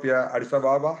Ethiopia, Addis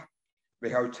Ababa, we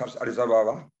have church Addis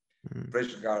Ababa.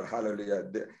 Praise God.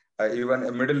 Hallelujah. Even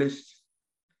in Middle East.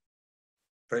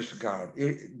 Praise God.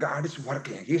 God is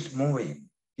working. He's moving.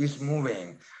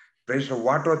 Praise God.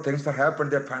 Whatever things that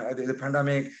happened, the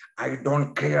pandemic, I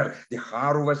don't care. The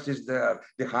harvest is there.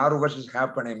 The harvest is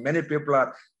happening. Many people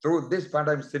are, through this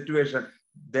pandemic situation,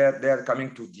 they're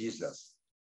coming to Jesus.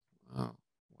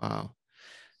 Wow.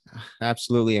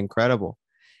 Absolutely incredible.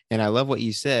 And I love what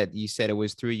you said. You said it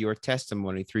was through your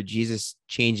testimony, through Jesus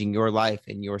changing your life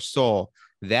and your soul.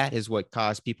 That is what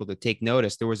caused people to take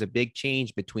notice. There was a big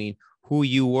change between who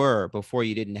you were before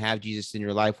you didn't have Jesus in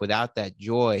your life. Without that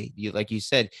joy, like you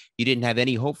said, you didn't have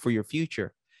any hope for your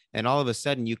future. And all of a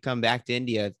sudden you come back to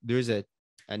India, there's a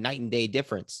night and day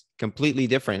difference, completely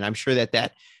different. And I'm sure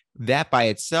that by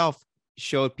itself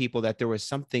showed people that there was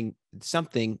something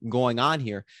going on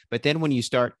here. But then when you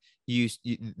start,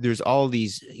 there's all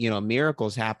these,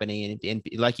 miracles happening. And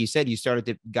like you said,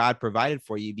 God provided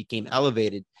for you, you became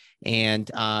elevated. And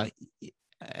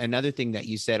another thing that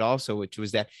you said also, which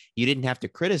was that you didn't have to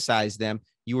criticize them.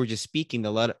 You were just speaking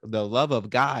the love of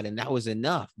God. And that was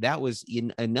enough. That was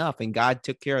enough. And God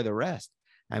took care of the rest.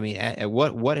 I mean,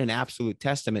 what an absolute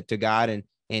testament to God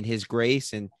and his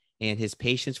grace and his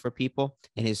patience for people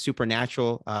and his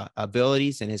supernatural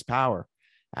abilities and his power.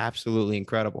 Absolutely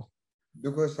incredible.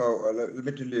 Because let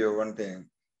me tell you one thing.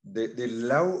 The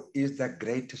love is the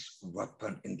greatest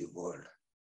weapon in the world.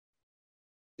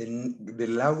 The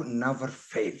love never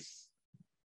fails.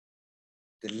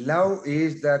 The love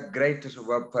is the greatest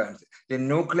weapon. The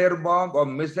nuclear bomb or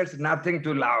missiles, nothing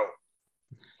to love.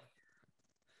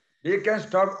 We can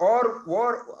stop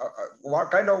war,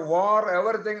 what kind of war,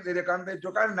 everything, the country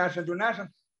to country, nation to nation.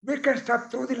 We can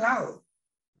stop through the love.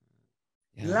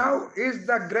 Yeah. Love is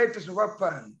the greatest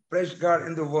weapon. Praise God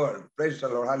in the world. Praise the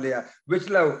Lord. Hallelujah. Which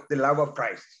love? The love of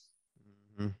Christ.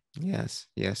 Yes.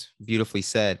 Beautifully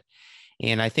said.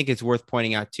 And I think it's worth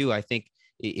pointing out too. I think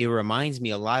it reminds me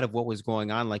a lot of what was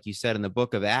going on, like you said, in the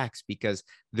book of Acts, because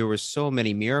there were so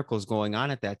many miracles going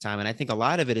on at that time. And I think a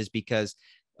lot of it is because,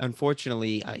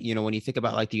 unfortunately, when you think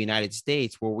about like the United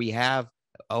States, where we have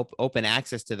open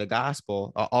access to the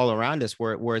gospel all around us,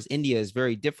 whereas India is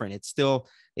very different. It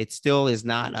still is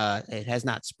not, it has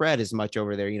not spread as much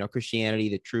over there. Christianity,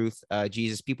 the truth,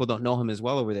 Jesus, people don't know him as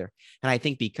well over there. And I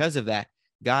think because of that,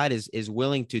 God is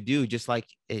willing to do just like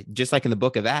in the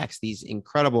book of Acts, these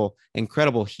incredible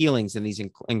healings and these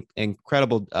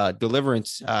incredible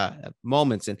deliverance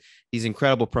moments and these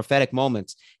incredible prophetic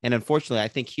moments. And unfortunately, I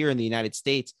think here in the United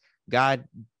States, God,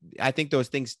 I think those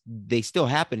things, they still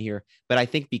happen here, but I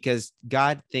think because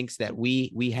God thinks that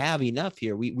we have enough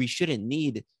here, we shouldn't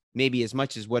need maybe as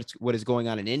much as what is going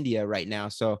on in India right now.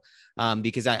 So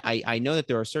because I know that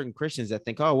there are certain Christians that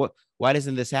think, oh, why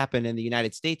doesn't this happen in the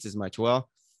United States as much? Well,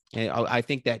 I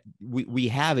think that we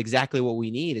have exactly what we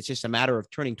need. It's just a matter of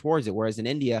turning towards it. Whereas in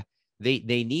India,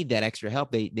 they need that extra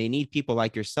help. They need people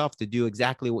like yourself to do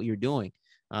exactly what you're doing.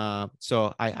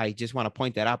 So I just want to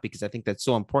point that out because I think that's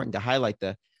so important to highlight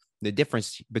the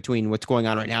difference between what's going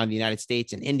on right now in the United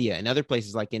States and India and other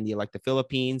places like India, like the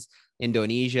Philippines,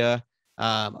 Indonesia,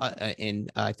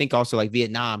 and I think also like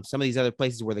Vietnam, some of these other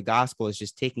places where the gospel is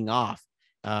just taking off.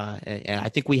 And I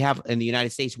think we have in the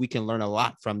United States, we can learn a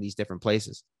lot from these different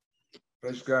places.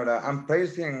 Praise God. I'm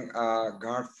praising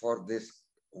God for this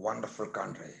wonderful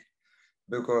country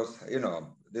because,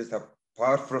 this is a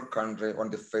powerful country on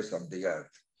the face of the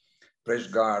earth. Praise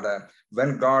God.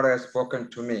 When God has spoken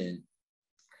to me,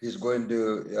 he's going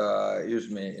to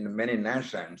use me in many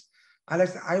nations.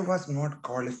 Alex, I was not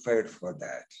qualified for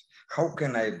that. How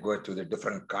can I go to the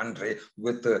different country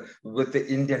with the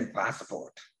Indian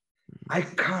passport? I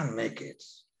can't make it.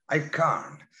 I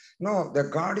can't. No, the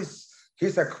God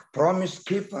he's a promise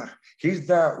keeper. He's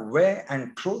the way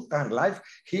and truth and life.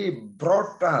 He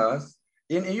brought us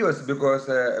in US because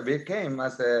we came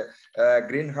as a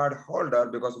green card holder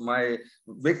because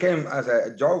we came as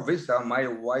a job visa. My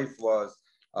wife was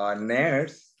a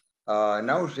nurse.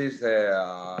 Now she's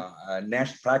a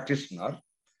nurse practitioner.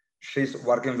 She's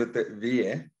working with the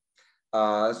VA.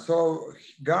 So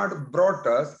God brought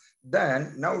us.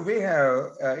 Then now we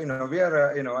have, we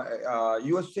are,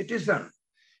 U.S. citizen.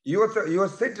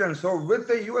 U.S. citizen. So with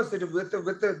the U.S. citizen, with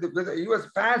the U.S.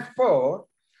 passport,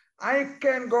 I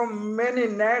can go many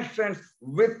nations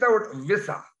without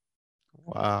visa.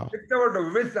 Wow. Without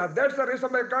a visa. That's the reason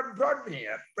why God brought me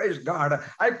here. Praise God.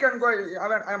 I can go,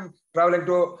 I'm traveling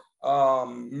to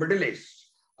Middle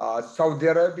East, Saudi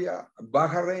Arabia,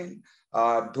 Bahrain,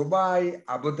 Dubai,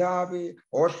 Abu Dhabi,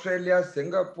 Australia,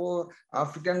 Singapore,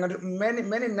 Africa,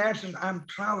 many nations. I'm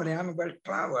traveling. I'm well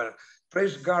traveled.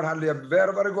 Praise God. Hallelujah.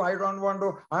 Wherever I go, I don't want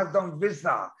to ask them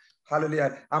visa.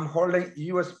 Hallelujah. I'm holding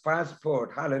US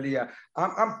passport. Hallelujah.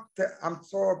 I'm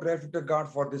so grateful to God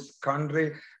for this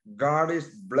country. God is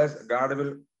blessed. God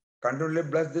will continually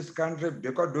bless this country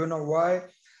because do you know why?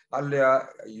 Hallelujah.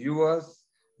 US,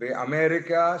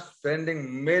 America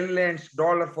spending millions of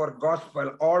dollars for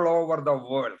gospel all over the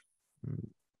world.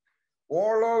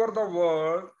 All over the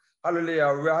world,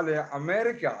 hallelujah,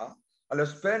 America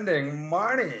spending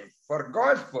money for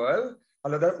gospel.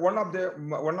 That's one of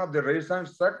the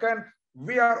reasons. Second,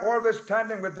 we are always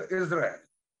standing with Israel.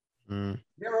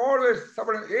 We are always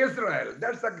supporting Israel.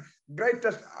 That's the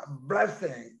greatest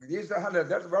blessing.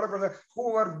 That's what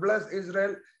whoever bless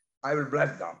Israel, I will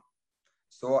bless them.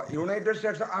 So United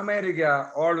States of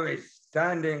America always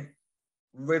standing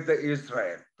with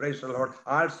Israel. Praise the Lord.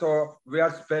 Also, we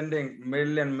are spending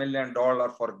million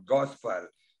dollars for gospel.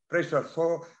 Praise the Lord.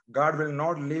 So God will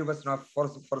not leave us, not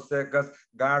forsake us.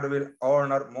 God will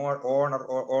honor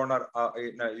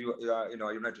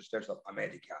United States of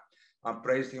America. I'm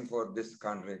praising for this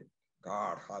country.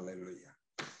 God, hallelujah.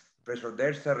 Praise the Lord.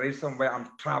 That's the reason why I'm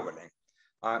traveling.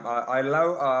 I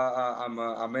love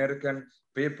American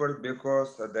people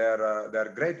because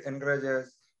they're great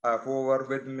encouragers who were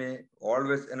with me,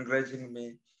 always encouraging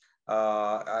me,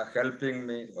 helping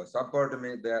me, or supporting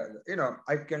me.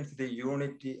 I can see the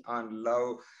unity and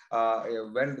love.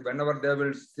 Whenever they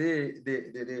will see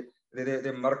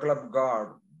the miracle of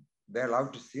God, they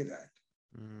love to see that.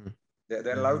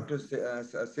 They love to see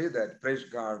that. Praise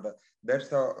God. That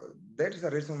is the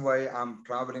reason why I'm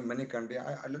traveling many countries.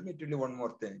 Let me tell you one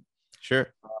more thing. Sure.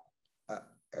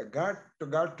 God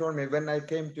told me when I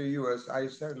came to US, I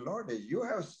said, Lord, you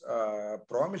have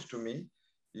promised to me.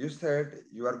 You said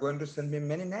you are going to send me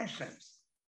many nations.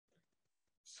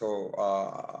 So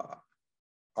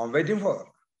I'm waiting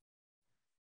for.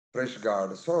 Praise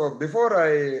God. So before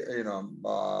I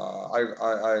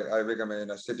became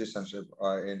a citizenship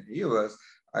in US,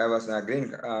 I was a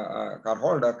green card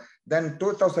holder. Then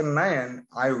 2009,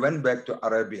 I went back to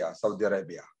Arabia, Saudi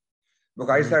Arabia.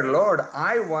 Because I said, Lord,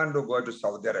 I want to go to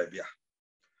Saudi Arabia.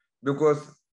 Because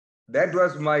that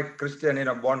was my Christian,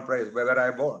 born place, where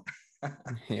I born.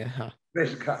 Yeah.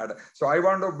 Praise God. So I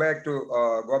want to go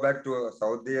back to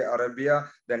Saudi Arabia.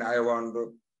 Then I want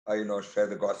to, share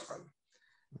the gospel.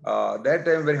 That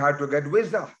time very hard to get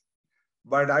visa.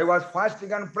 But I was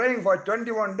fasting and praying for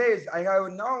 21 days. I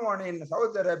have no one in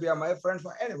Saudi Arabia, my friends,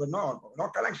 anyway, no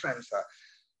connections.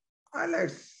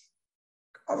 Alex,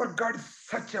 our God is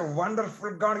such a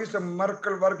wonderful God. He's a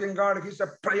miracle working God. He's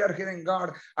a prayer hearing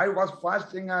God. I was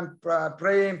fasting and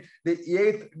praying. The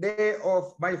 8th day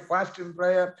of my fasting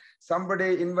prayer,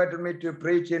 somebody invited me to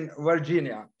preach in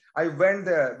Virginia. I went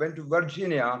to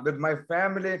Virginia with my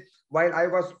family while I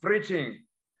was preaching.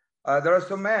 There was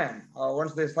a man,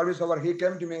 once the service over, he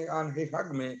came to me and he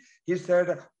hugged me. He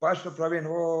said, Pastor Praveen,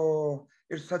 oh,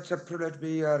 it's such a privilege to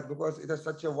be here because it is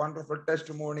such a wonderful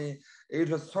testimony. It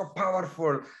was so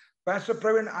powerful. Pastor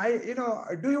Praveen,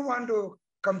 do you want to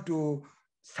come to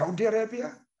Saudi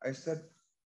Arabia? I said,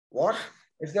 what?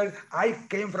 He said, I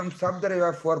came from Saudi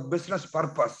Arabia for business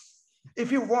purpose.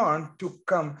 If you want to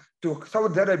come to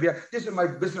Saudi Arabia, this is my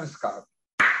business card.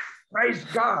 Praise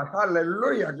God.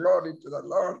 Hallelujah. Glory to the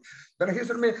Lord. Then he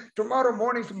said to me, tomorrow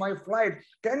morning is my flight.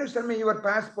 Can you send me your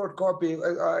passport copy?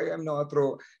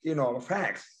 Through,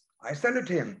 fax. I sent it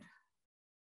to him.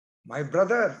 My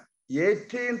brother,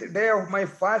 18th day of my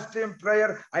fasting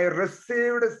prayer, I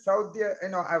received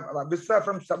a visa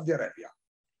from Saudi Arabia.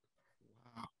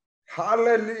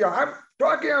 Hallelujah. I'm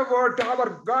talking about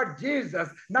our God, Jesus.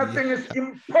 Nothing is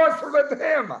impossible with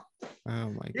him. Oh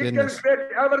my He goodness. can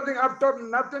create everything out of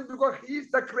nothing because he's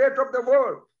the creator of the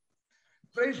world.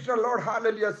 Praise the Lord.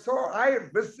 Hallelujah. So I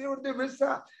received the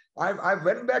visa. I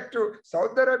went back to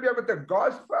Saudi Arabia with the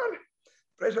gospel.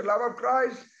 Praise the love of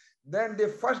Christ. Then the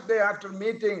first day after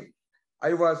meeting,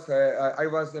 I was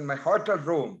in my hotel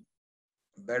room.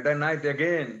 That night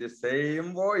again, the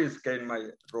same voice came in my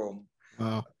room.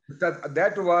 Wow.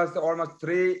 That was almost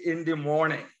 3 in the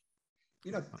morning.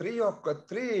 3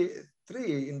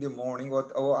 in the morning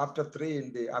or after 3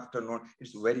 in the afternoon.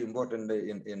 It's very important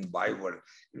in Bible.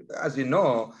 As you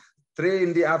know, 3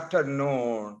 in the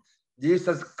afternoon,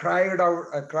 Jesus cried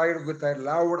with a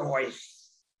loud voice.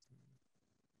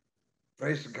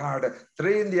 Praise God.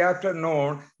 3 in the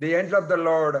afternoon, the angel of the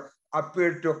Lord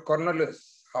appeared to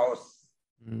Cornelius' house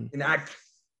in Acts.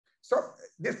 So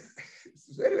this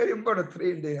is very, very important.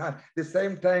 3 in the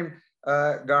same time,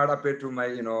 God appeared to my,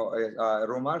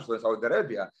 room also in Saudi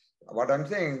Arabia. What I'm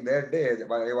saying, that day,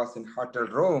 while I was in hotel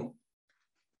room,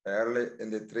 early in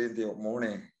the 3 in the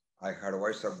morning, I heard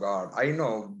voice of God. I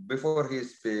know before he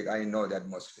speak, I know the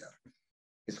atmosphere.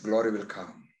 His glory will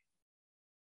come.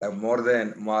 More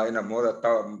than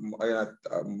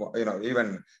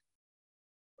even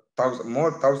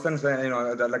thousands,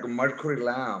 like a mercury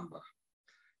lamp.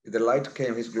 The light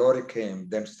came, his glory came.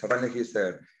 Then suddenly he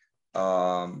said,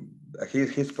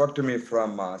 he spoke to me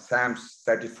from Psalms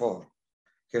 34.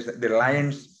 He said, the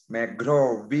lions may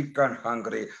grow weak and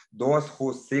hungry. Those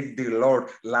who seek the Lord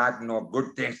lack no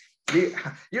good things. I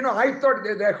thought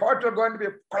the heart was going to be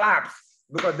collapsed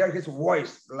because there his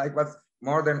voice like was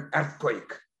more than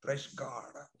earthquake. Praise God.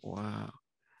 Wow.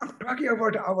 I'm talking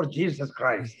about our Jesus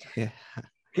Christ. Yeah.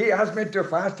 He asked me to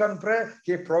fast and pray.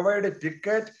 He provided a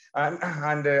ticket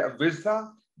and a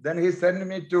visa. Then he sent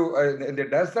me to in the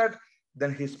desert.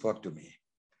 Then he spoke to me.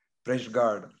 Praise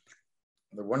God.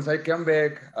 Once I came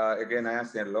back, again I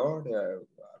asked the Lord,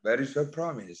 where is your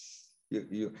promise?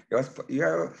 You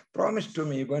have promised to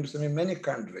me, you're going to send me many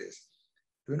countries.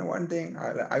 Do you know one thing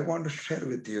I want to share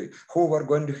with you? Who are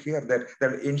going to hear that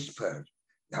will inspire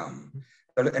them,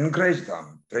 that will encourage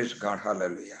them. Praise God,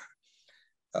 hallelujah.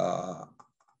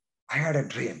 I had a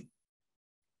dream.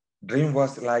 Dream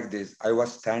was like this. I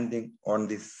was standing on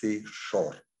the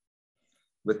seashore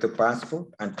with the passport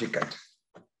and ticket.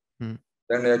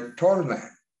 Then a tall man,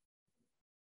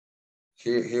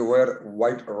 he wore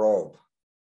white robe.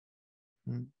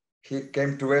 He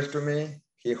came towards to me,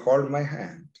 he held my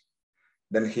hand.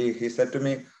 Then he said to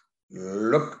me,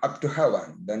 look up to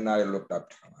heaven. Then I looked up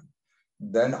to heaven.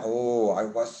 Then, I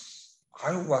was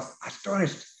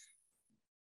astonished.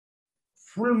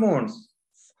 Full moons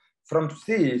from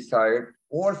sea side,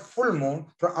 or full moon,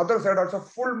 from other side also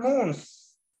full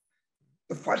moons.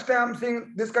 The first time I'm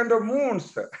seeing this kind of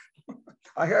moons.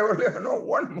 I have only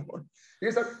one moon.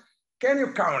 He said, can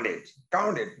you count it?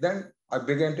 Count it. Then I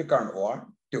began to count. 1,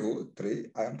 2, 3.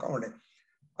 I am counting.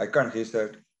 I count. He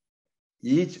said,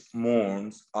 each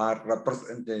moons are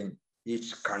representing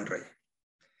each country.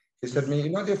 He said to me, you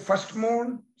know, the first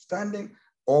moon standing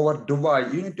over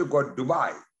Dubai, you need to go to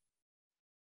Dubai.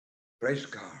 Praise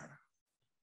God.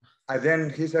 And then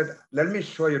he said, let me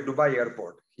show you Dubai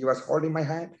airport. He was holding my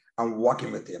hand and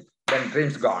walking with him. Then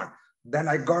dreams gone. Then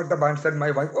I got up and said,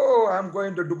 my wife, oh, I'm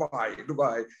going to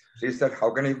Dubai. She said,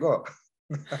 how can you go?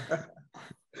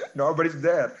 Nobody's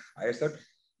there. I said,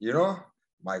 you know,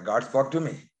 my God spoke to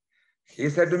me. He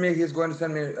said to me, he's going to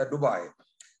send me to Dubai.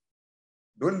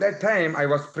 During that time, I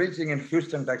was preaching in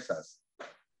Houston, Texas.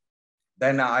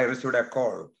 Then I received a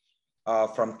call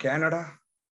from Canada.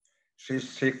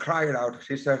 She cried out.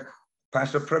 She said,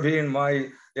 Pastor Praveen, my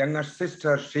younger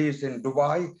sister, she's in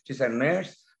Dubai. She's a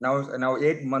nurse. Now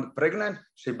 8 months pregnant.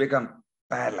 She become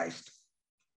paralyzed.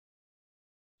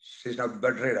 She's now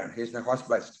bedridden. He's now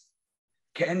hospitalized.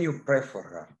 Can you pray for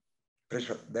her?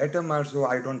 That time also,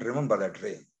 I don't remember that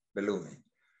dream. Believe me.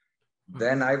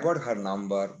 Then I got her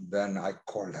number. Then I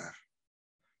called her.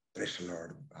 Praise the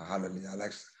Lord. Hallelujah.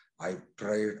 Alex, I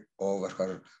prayed over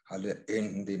her. Hallelujah.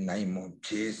 In the name of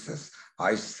Jesus.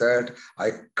 I said,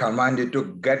 I command you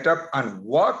to get up and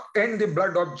walk in the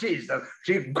blood of Jesus.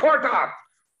 She got up.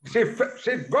 She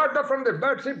got up from the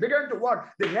bed. She began to walk.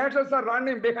 The nurses are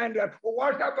running behind her.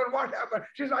 What happened? What happened?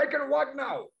 She said, I can walk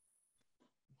now.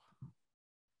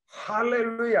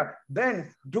 Hallelujah.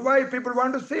 Then Dubai people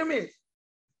want to see me.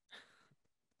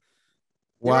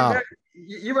 Wow.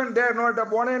 Even they're not a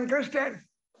born-again Christian.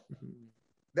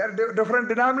 They're different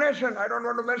denomination. I don't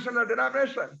want to mention the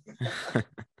denomination.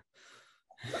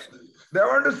 They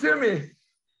want to see me.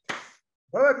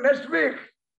 Well, next week,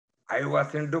 I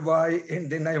was in Dubai in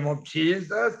the name of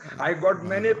Jesus. I got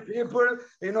many people,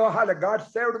 you know, God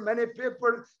saved many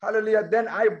people. Hallelujah. Then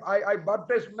I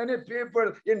baptized many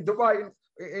people in Dubai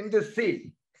in the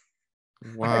sea.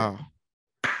 Wow.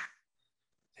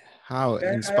 How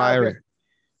inspiring.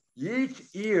 Each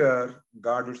year,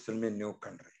 God will send me a new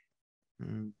country.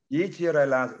 Each year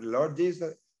I'll ask, Lord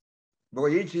Jesus,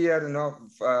 because each year, you know,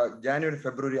 January,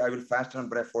 February, I will fast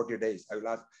and pray 40 days. I will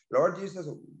ask, Lord Jesus,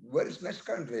 where is next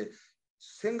country?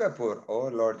 Singapore. Oh,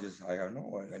 Lord Jesus, I have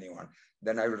no anyone.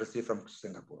 Then I will receive from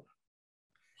Singapore.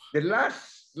 The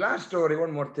last story,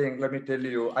 one more thing, let me tell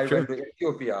you. I went to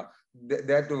Ethiopia.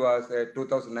 That was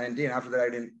 2019. After that, I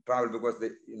didn't travel because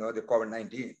the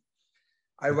COVID-19.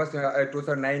 I was in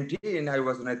 2019. I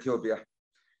was in Ethiopia.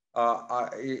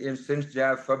 Since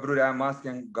February, I'm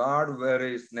asking God, where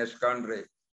is next country?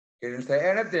 He didn't say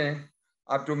anything.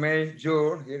 Up to May,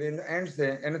 June, he didn't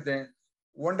say anything.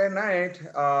 One day night,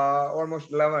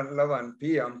 almost 11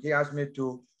 p.m., he asked me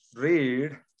to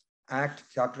read Acts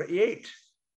chapter 8.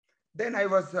 Then I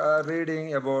was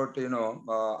reading about,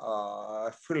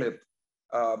 Philip,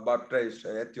 baptized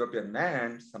Ethiopian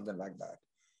man, something like that.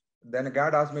 Then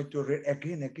God asked me to read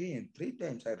again, 3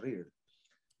 times I read.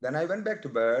 Then I went back to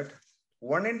bed.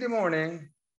 1 in the morning,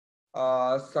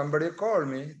 somebody called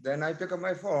me. Then I picked up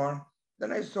my phone.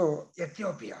 Then I saw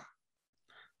Ethiopia.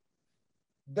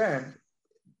 Then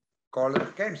call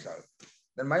canceled.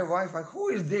 Then my wife, who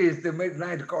is this? The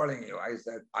midnight calling you. I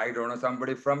said, I don't know,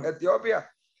 somebody from Ethiopia.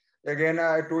 Again,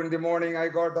 2 in the morning, I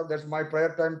got up. That's my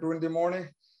prayer time, 2 in the morning.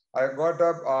 I got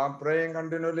up, I'm praying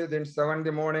continually. Then 7 in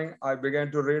the morning, I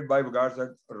began to read Bible. God said,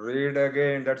 read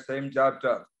again that same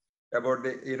chapter about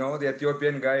the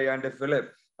Ethiopian guy and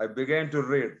Philip. I began to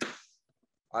read.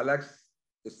 Alex,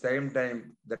 the same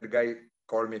time that guy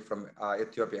called me from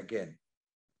Ethiopia again.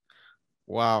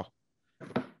 Wow.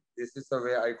 This is the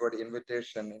way I got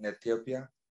invitation in Ethiopia.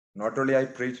 Not only I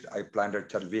preached, I planted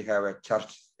church. We have a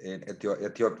church in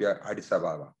Ethiopia, Addis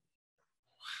Ababa.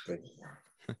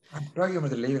 I'm talking about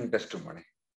the living testimony.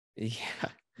 Yeah.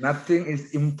 Nothing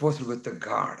is impossible with the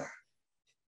God.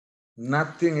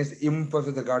 Nothing is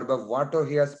impossible with the God, but whatever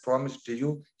He has promised to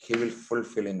you, He will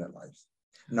fulfill in your life.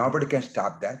 Nobody can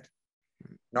stop that.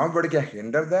 Nobody can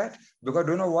hinder that. Because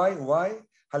do you know why? Why?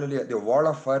 Hallelujah. The wall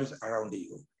of fire is around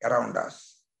you, around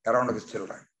us, around His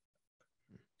children.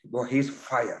 Well, His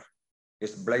fire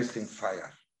is blazing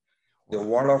fire. The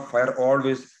wall of fire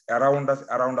always around us,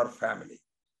 around our family.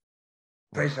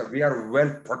 Praise God. We are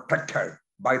well protected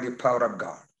by the power of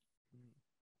God.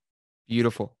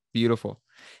 Beautiful, beautiful.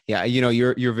 Yeah,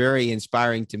 you're very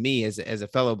inspiring to me as a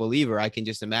fellow believer. I can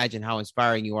just imagine how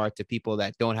inspiring you are to people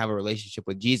that don't have a relationship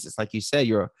with Jesus. Like you said,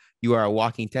 you are a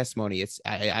walking testimony.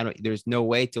 There's no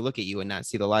way to look at you and not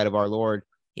see the light of our Lord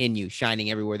in you,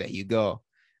 shining everywhere that you go.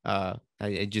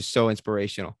 Just so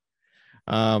inspirational.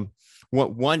 I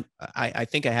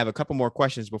think I have a couple more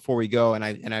questions before we go, and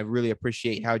I really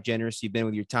appreciate how generous you've been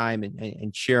with your time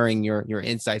and sharing your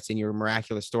insights and your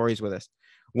miraculous stories with us.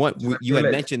 You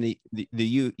had mentioned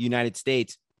the United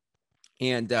States.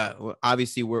 And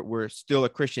obviously, we're still a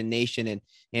Christian nation,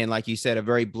 and like you said, a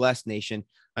very blessed nation.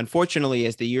 Unfortunately,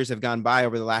 as the years have gone by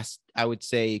over the last, I would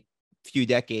say, few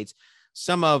decades,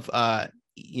 some of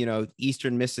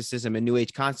Eastern mysticism and New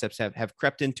Age concepts have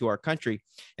crept into our country.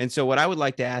 And so, what I would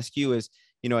like to ask you is,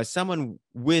 as someone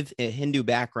with a Hindu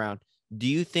background, do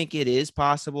you think it is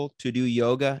possible to do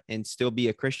yoga and still be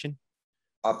a Christian?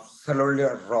 Absolutely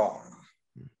wrong.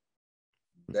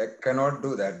 They cannot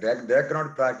do that. They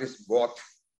cannot practice both.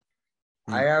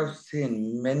 I have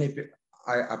seen many people.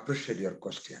 I appreciate your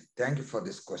question. Thank you for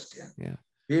this question. Yeah.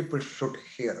 People should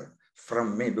hear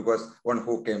from me, because one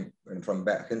who came from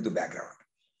Hindu background,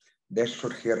 they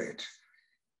should hear it.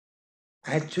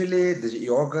 Actually, the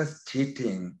yoga is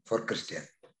cheating for Christian.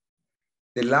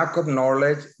 The lack of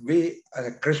knowledge, we as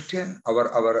a Christian,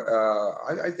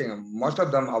 I think most of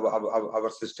them, our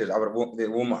sisters, the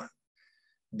women,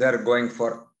 they're going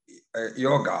for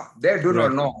yoga. They do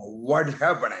not know what is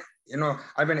happening.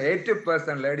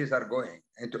 80% ladies are going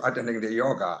into attending the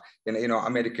yoga in,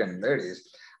 American ladies.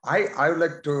 I would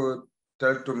like to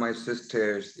tell to my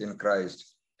sisters in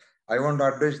Christ, I want to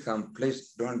advise them,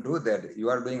 please don't do that. You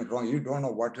are doing wrong. You don't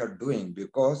know what you're doing,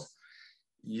 because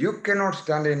you cannot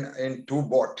stand in two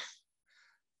boats.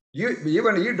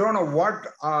 You don't know what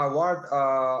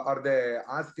are they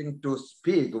asking to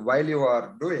speak while you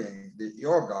are doing the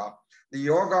yoga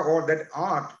or that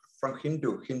art from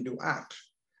Hindu art.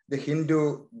 The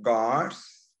Hindu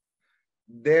gods,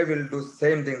 they will do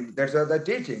same thing. That's what they're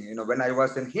teaching. When I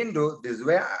was in Hindu, this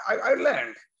way I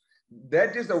learned.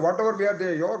 That is whatever we are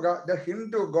the yoga, the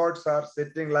Hindu gods are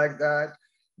sitting like that.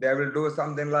 They will do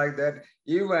something like that.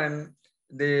 Even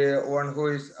the one who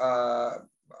is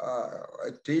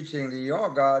teaching the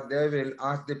yoga, they will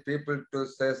ask the people to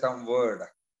say some word.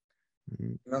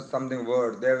 Something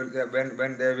word. They will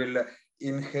when they will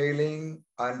inhaling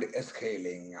and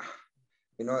exhaling.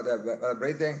 The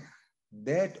breathing.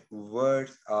 That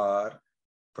words are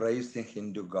praising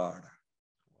Hindu God.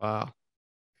 Wow.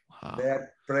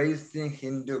 They're praising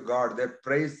Hindu God. They're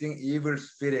praising evil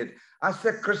spirit. As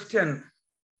a Christian,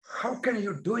 how can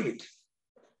you do it?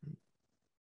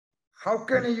 How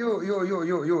can you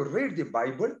read the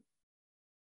Bible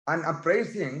and are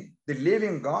praising the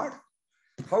living God?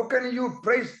 How can you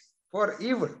praise for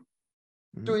evil,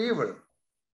 to evil?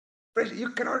 You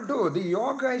cannot do. The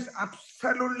yoga is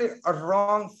absolutely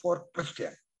wrong for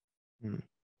Christian.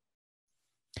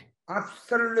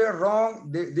 Absolutely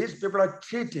wrong. These people are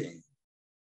cheating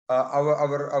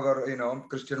our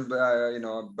Christian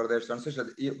brothers and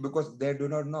sisters, because they do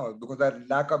not know, because that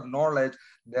lack of knowledge,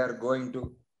 they are going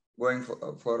for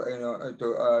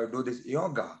to do this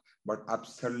yoga, but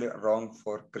absolutely wrong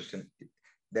for Christian.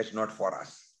 That's not for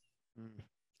us.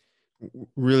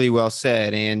 Really well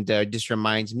said. And just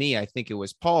reminds me, I think it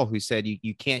was Paul who said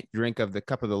you can't drink of the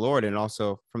cup of the Lord and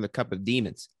also from the cup of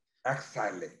demons.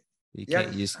 Exactly. You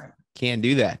just can't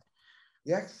do that.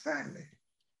 Exactly.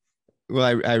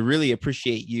 Well, I really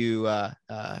appreciate you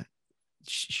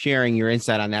sharing your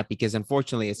insight on that, because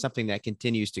unfortunately it's something that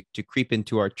continues to creep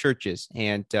into our churches.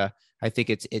 And I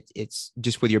think it's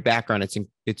just with your background,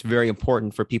 it's very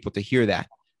important for people to hear that.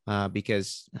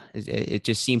 Because it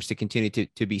just seems to continue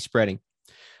to be spreading.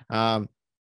 Like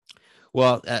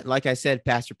I said,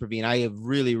 Pastor Praveen, I have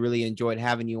really, really enjoyed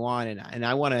having you on, and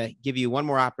I want to give you one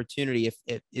more opportunity. If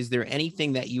is there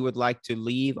anything that you would like to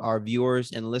leave our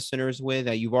viewers and listeners with?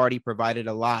 You've already provided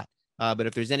a lot, but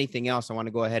if there's anything else, I want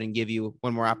to go ahead and give you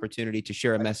one more opportunity to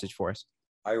share a message for us.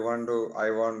 I want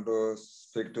to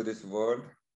speak to this world.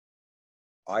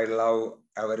 I love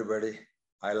everybody.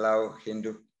 I love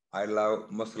Hindu. I love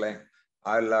Muslim,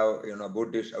 I love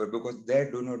Buddhist, because they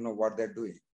do not know what they're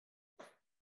doing.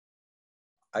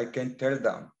 I can tell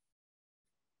them,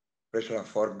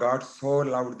 for God so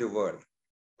loved the world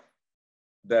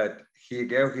that he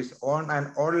gave his own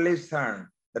and only Son,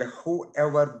 that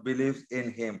whoever believes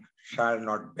in him shall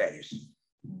not perish,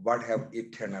 but have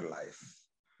eternal life.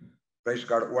 Praise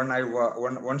God.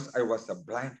 Once I was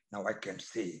blind, now I can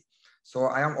see. So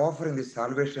I am offering this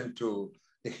salvation to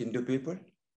the Hindu people,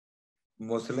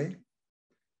 Muslim,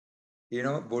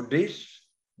 Buddhist.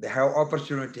 They have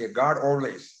opportunity. God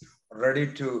always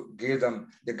ready to give them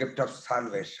the gift of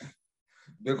salvation,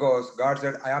 because God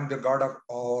said, I am the God of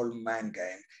all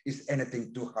mankind. Is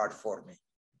anything too hard for me?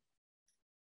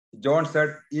 John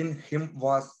said, in him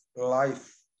was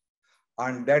life,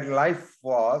 and that life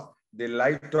was the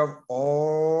light of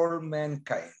all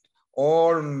mankind.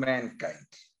 All mankind.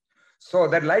 So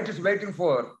that light is waiting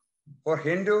for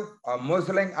Hindu, or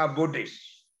Muslim, or Buddhist.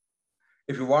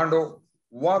 If you want to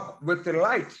walk with the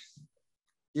light,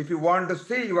 if you want to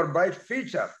see your bright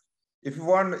future, If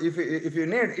you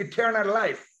need eternal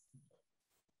life,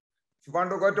 if you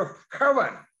want to go to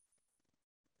heaven,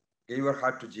 give your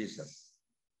heart to Jesus,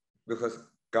 because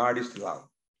God is love.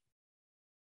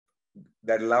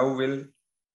 That love will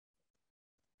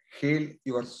heal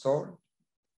your soul,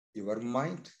 your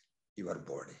mind, your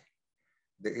body.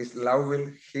 His love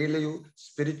will heal you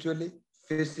spiritually,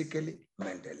 physically,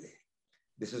 mentally.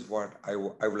 This is what I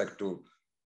would like to,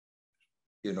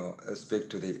 speak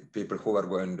to the people who are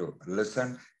going to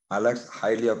listen. Alex,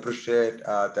 highly appreciate.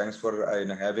 Thanks for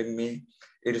having me.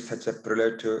 It is such a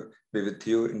privilege to be with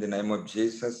you in the name of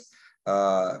Jesus.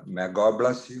 May God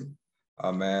bless you.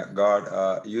 May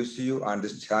God use you on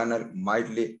this channel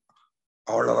mightily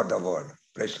all over the world.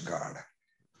 Praise God.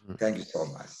 Thank you so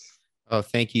much. Oh,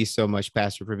 thank you so much,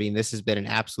 Pastor Praveen. This has been an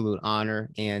absolute honor,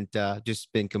 and just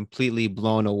been completely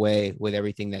blown away with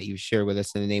everything that you shared with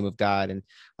us in the name of God. And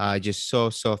just so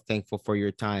thankful for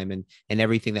your time and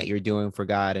everything that you're doing for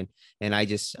God. And I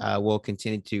just will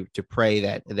continue to pray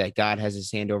that God has his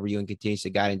hand over you and continues to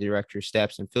guide and direct your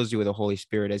steps and fills you with the Holy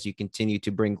Spirit as you continue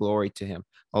to bring glory to him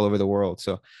all over the world.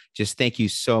 So just thank you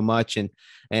so much. And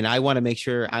I want to make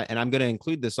sure, and I'm going to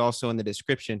include this also in the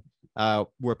description,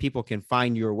 where people can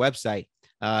find your website.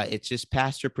 It's just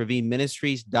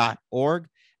pastorpraveenministries.org.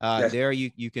 Yes. There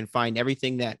you can find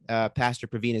everything that Pastor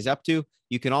Praveen is up to.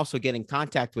 You can also get in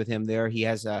contact with him there. He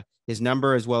has his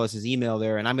number as well as his email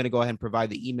there. And I'm going to go ahead and provide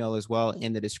the email as well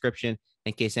in the description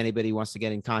in case anybody wants to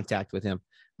get in contact with him.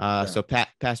 So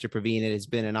Pastor Praveen, it has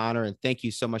been an honor, and thank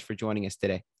you so much for joining us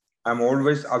today. I'm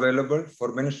always available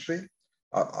for ministry.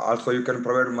 Also, you can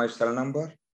provide my cell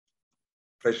number.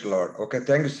 Praise the Lord. Okay,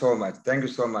 thank you so much. Thank you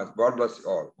so much. God bless you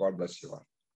all. God bless you all.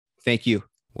 Thank you.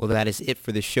 Well, that is it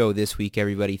for the show this week,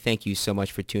 everybody. Thank you so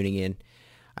much for tuning in.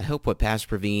 I hope what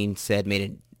Pastor Praveen said made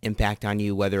an impact on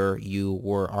you, whether you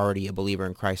were already a believer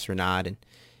in Christ or not. And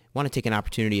I want to take an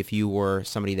opportunity, if you were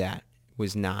somebody that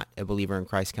was not a believer in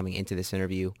Christ coming into this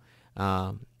interview,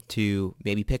 to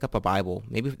maybe pick up a Bible.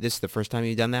 Maybe this is the first time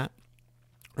you've done that,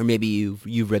 or maybe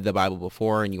you've read the Bible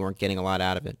before and you weren't getting a lot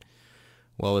out of it.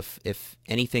 Well, if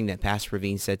anything that Pastor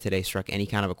Praveen said today struck any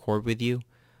kind of a chord with you,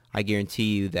 I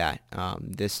guarantee you that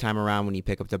this time around when you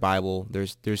pick up the Bible,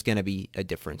 there's going to be a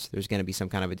difference. There's going to be some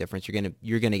kind of a difference.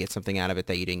 You're going to get something out of it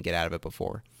that you didn't get out of it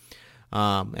before.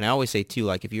 And I always say too,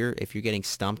 like if you're getting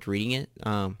stumped reading it,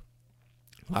 a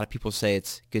lot of people say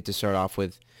it's good to start off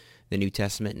with the New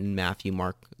Testament in Matthew,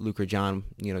 Mark, Luke, or John,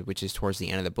 which is towards the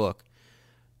end of the book.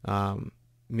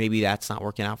 Maybe that's not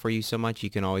working out for you so much. You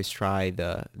can always try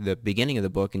the beginning of the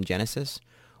book in Genesis,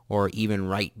 or even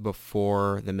right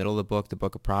before the middle of the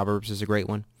book of Proverbs is a great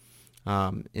one.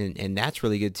 And that's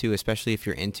really good too, especially if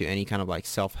you're into any kind of like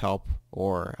self-help,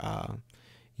 or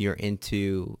you're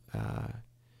into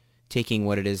taking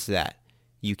what it is that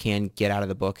you can get out of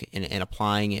the book and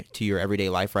applying it to your everyday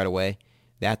life right away.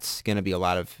 That's going to be you're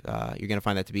going to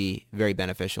find that to be very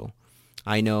beneficial.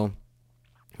 I know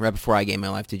right before I gave my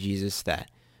life to Jesus that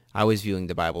I was viewing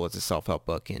the Bible as a self-help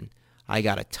book, and I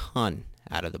got a ton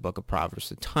out of the book of Proverbs,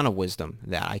 a ton of wisdom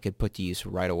that I could put to use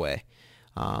right away.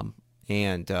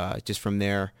 And just from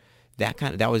there,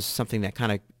 that was something that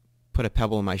kind of put a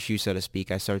pebble in my shoe, so to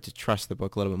speak. I started to trust the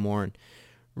book a little bit more and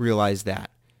realized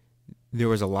that there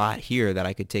was a lot here that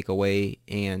I could take away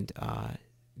and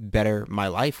better my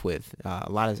life with. A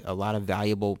lot of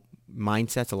valuable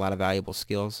mindsets, a lot of valuable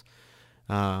skills.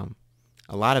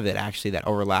 A lot of it actually that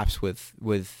overlaps with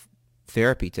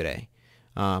therapy today.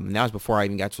 And that was before I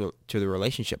even got to the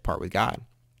relationship part with God.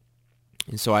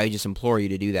 And so I just implore you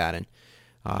to do that, and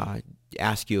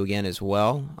ask you again as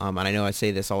well. And I know I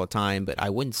say this all the time, but I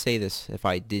wouldn't say this if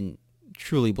I didn't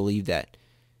truly believe that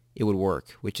it would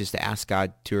work, which is to ask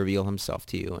God to reveal himself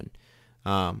to you.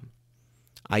 And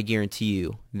I guarantee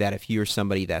you that if you're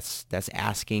somebody that's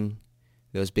asking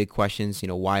those big questions,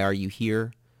 why are you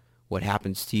here? What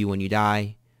happens to you when you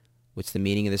die? What's the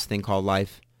meaning of this thing called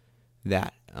life?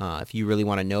 That if you really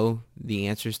want to know the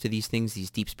answers to these things, these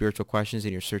deep spiritual questions,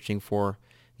 and you're searching for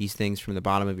these things from the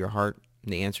bottom of your heart,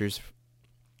 and the answers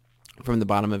from the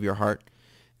bottom of your heart,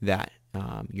 that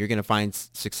you're going to find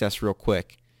success real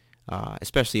quick,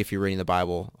 especially if you're reading the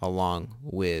Bible along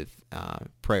with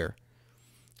prayer.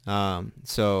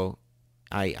 So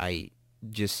I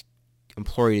just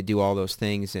implore you to do all those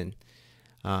things, and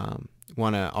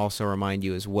want to also remind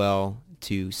you as well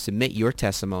to submit your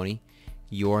testimony,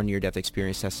 your near-death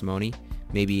experience testimony,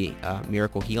 maybe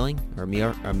miracle healing or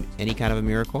any kind of a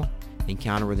miracle,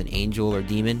 encounter with an angel or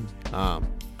demon,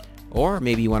 or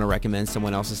maybe you want to recommend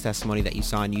someone else's testimony that you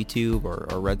saw on YouTube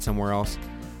or read somewhere else.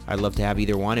 I'd love to have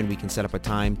either one, and we can set up a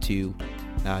time to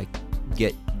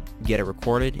get it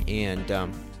recorded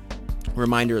and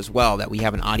Reminder as well that we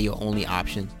have an audio only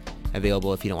option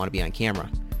available if you don't want to be on camera.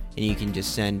 And you can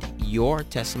just send your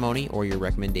testimony or your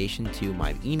recommendation to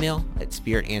my email at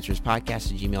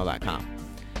spiritanswerspodcast@gmail.com.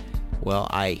 Well,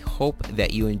 I hope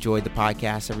that you enjoyed the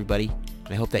podcast, everybody.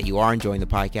 And I hope that you are enjoying the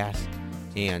podcast.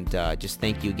 And just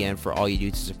thank you again for all you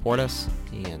do to support us.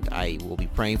 And I will be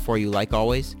praying for you like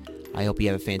always. I hope you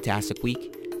have a fantastic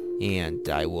week. And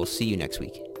I will see you next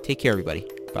week. Take care, everybody.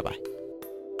 Bye-bye.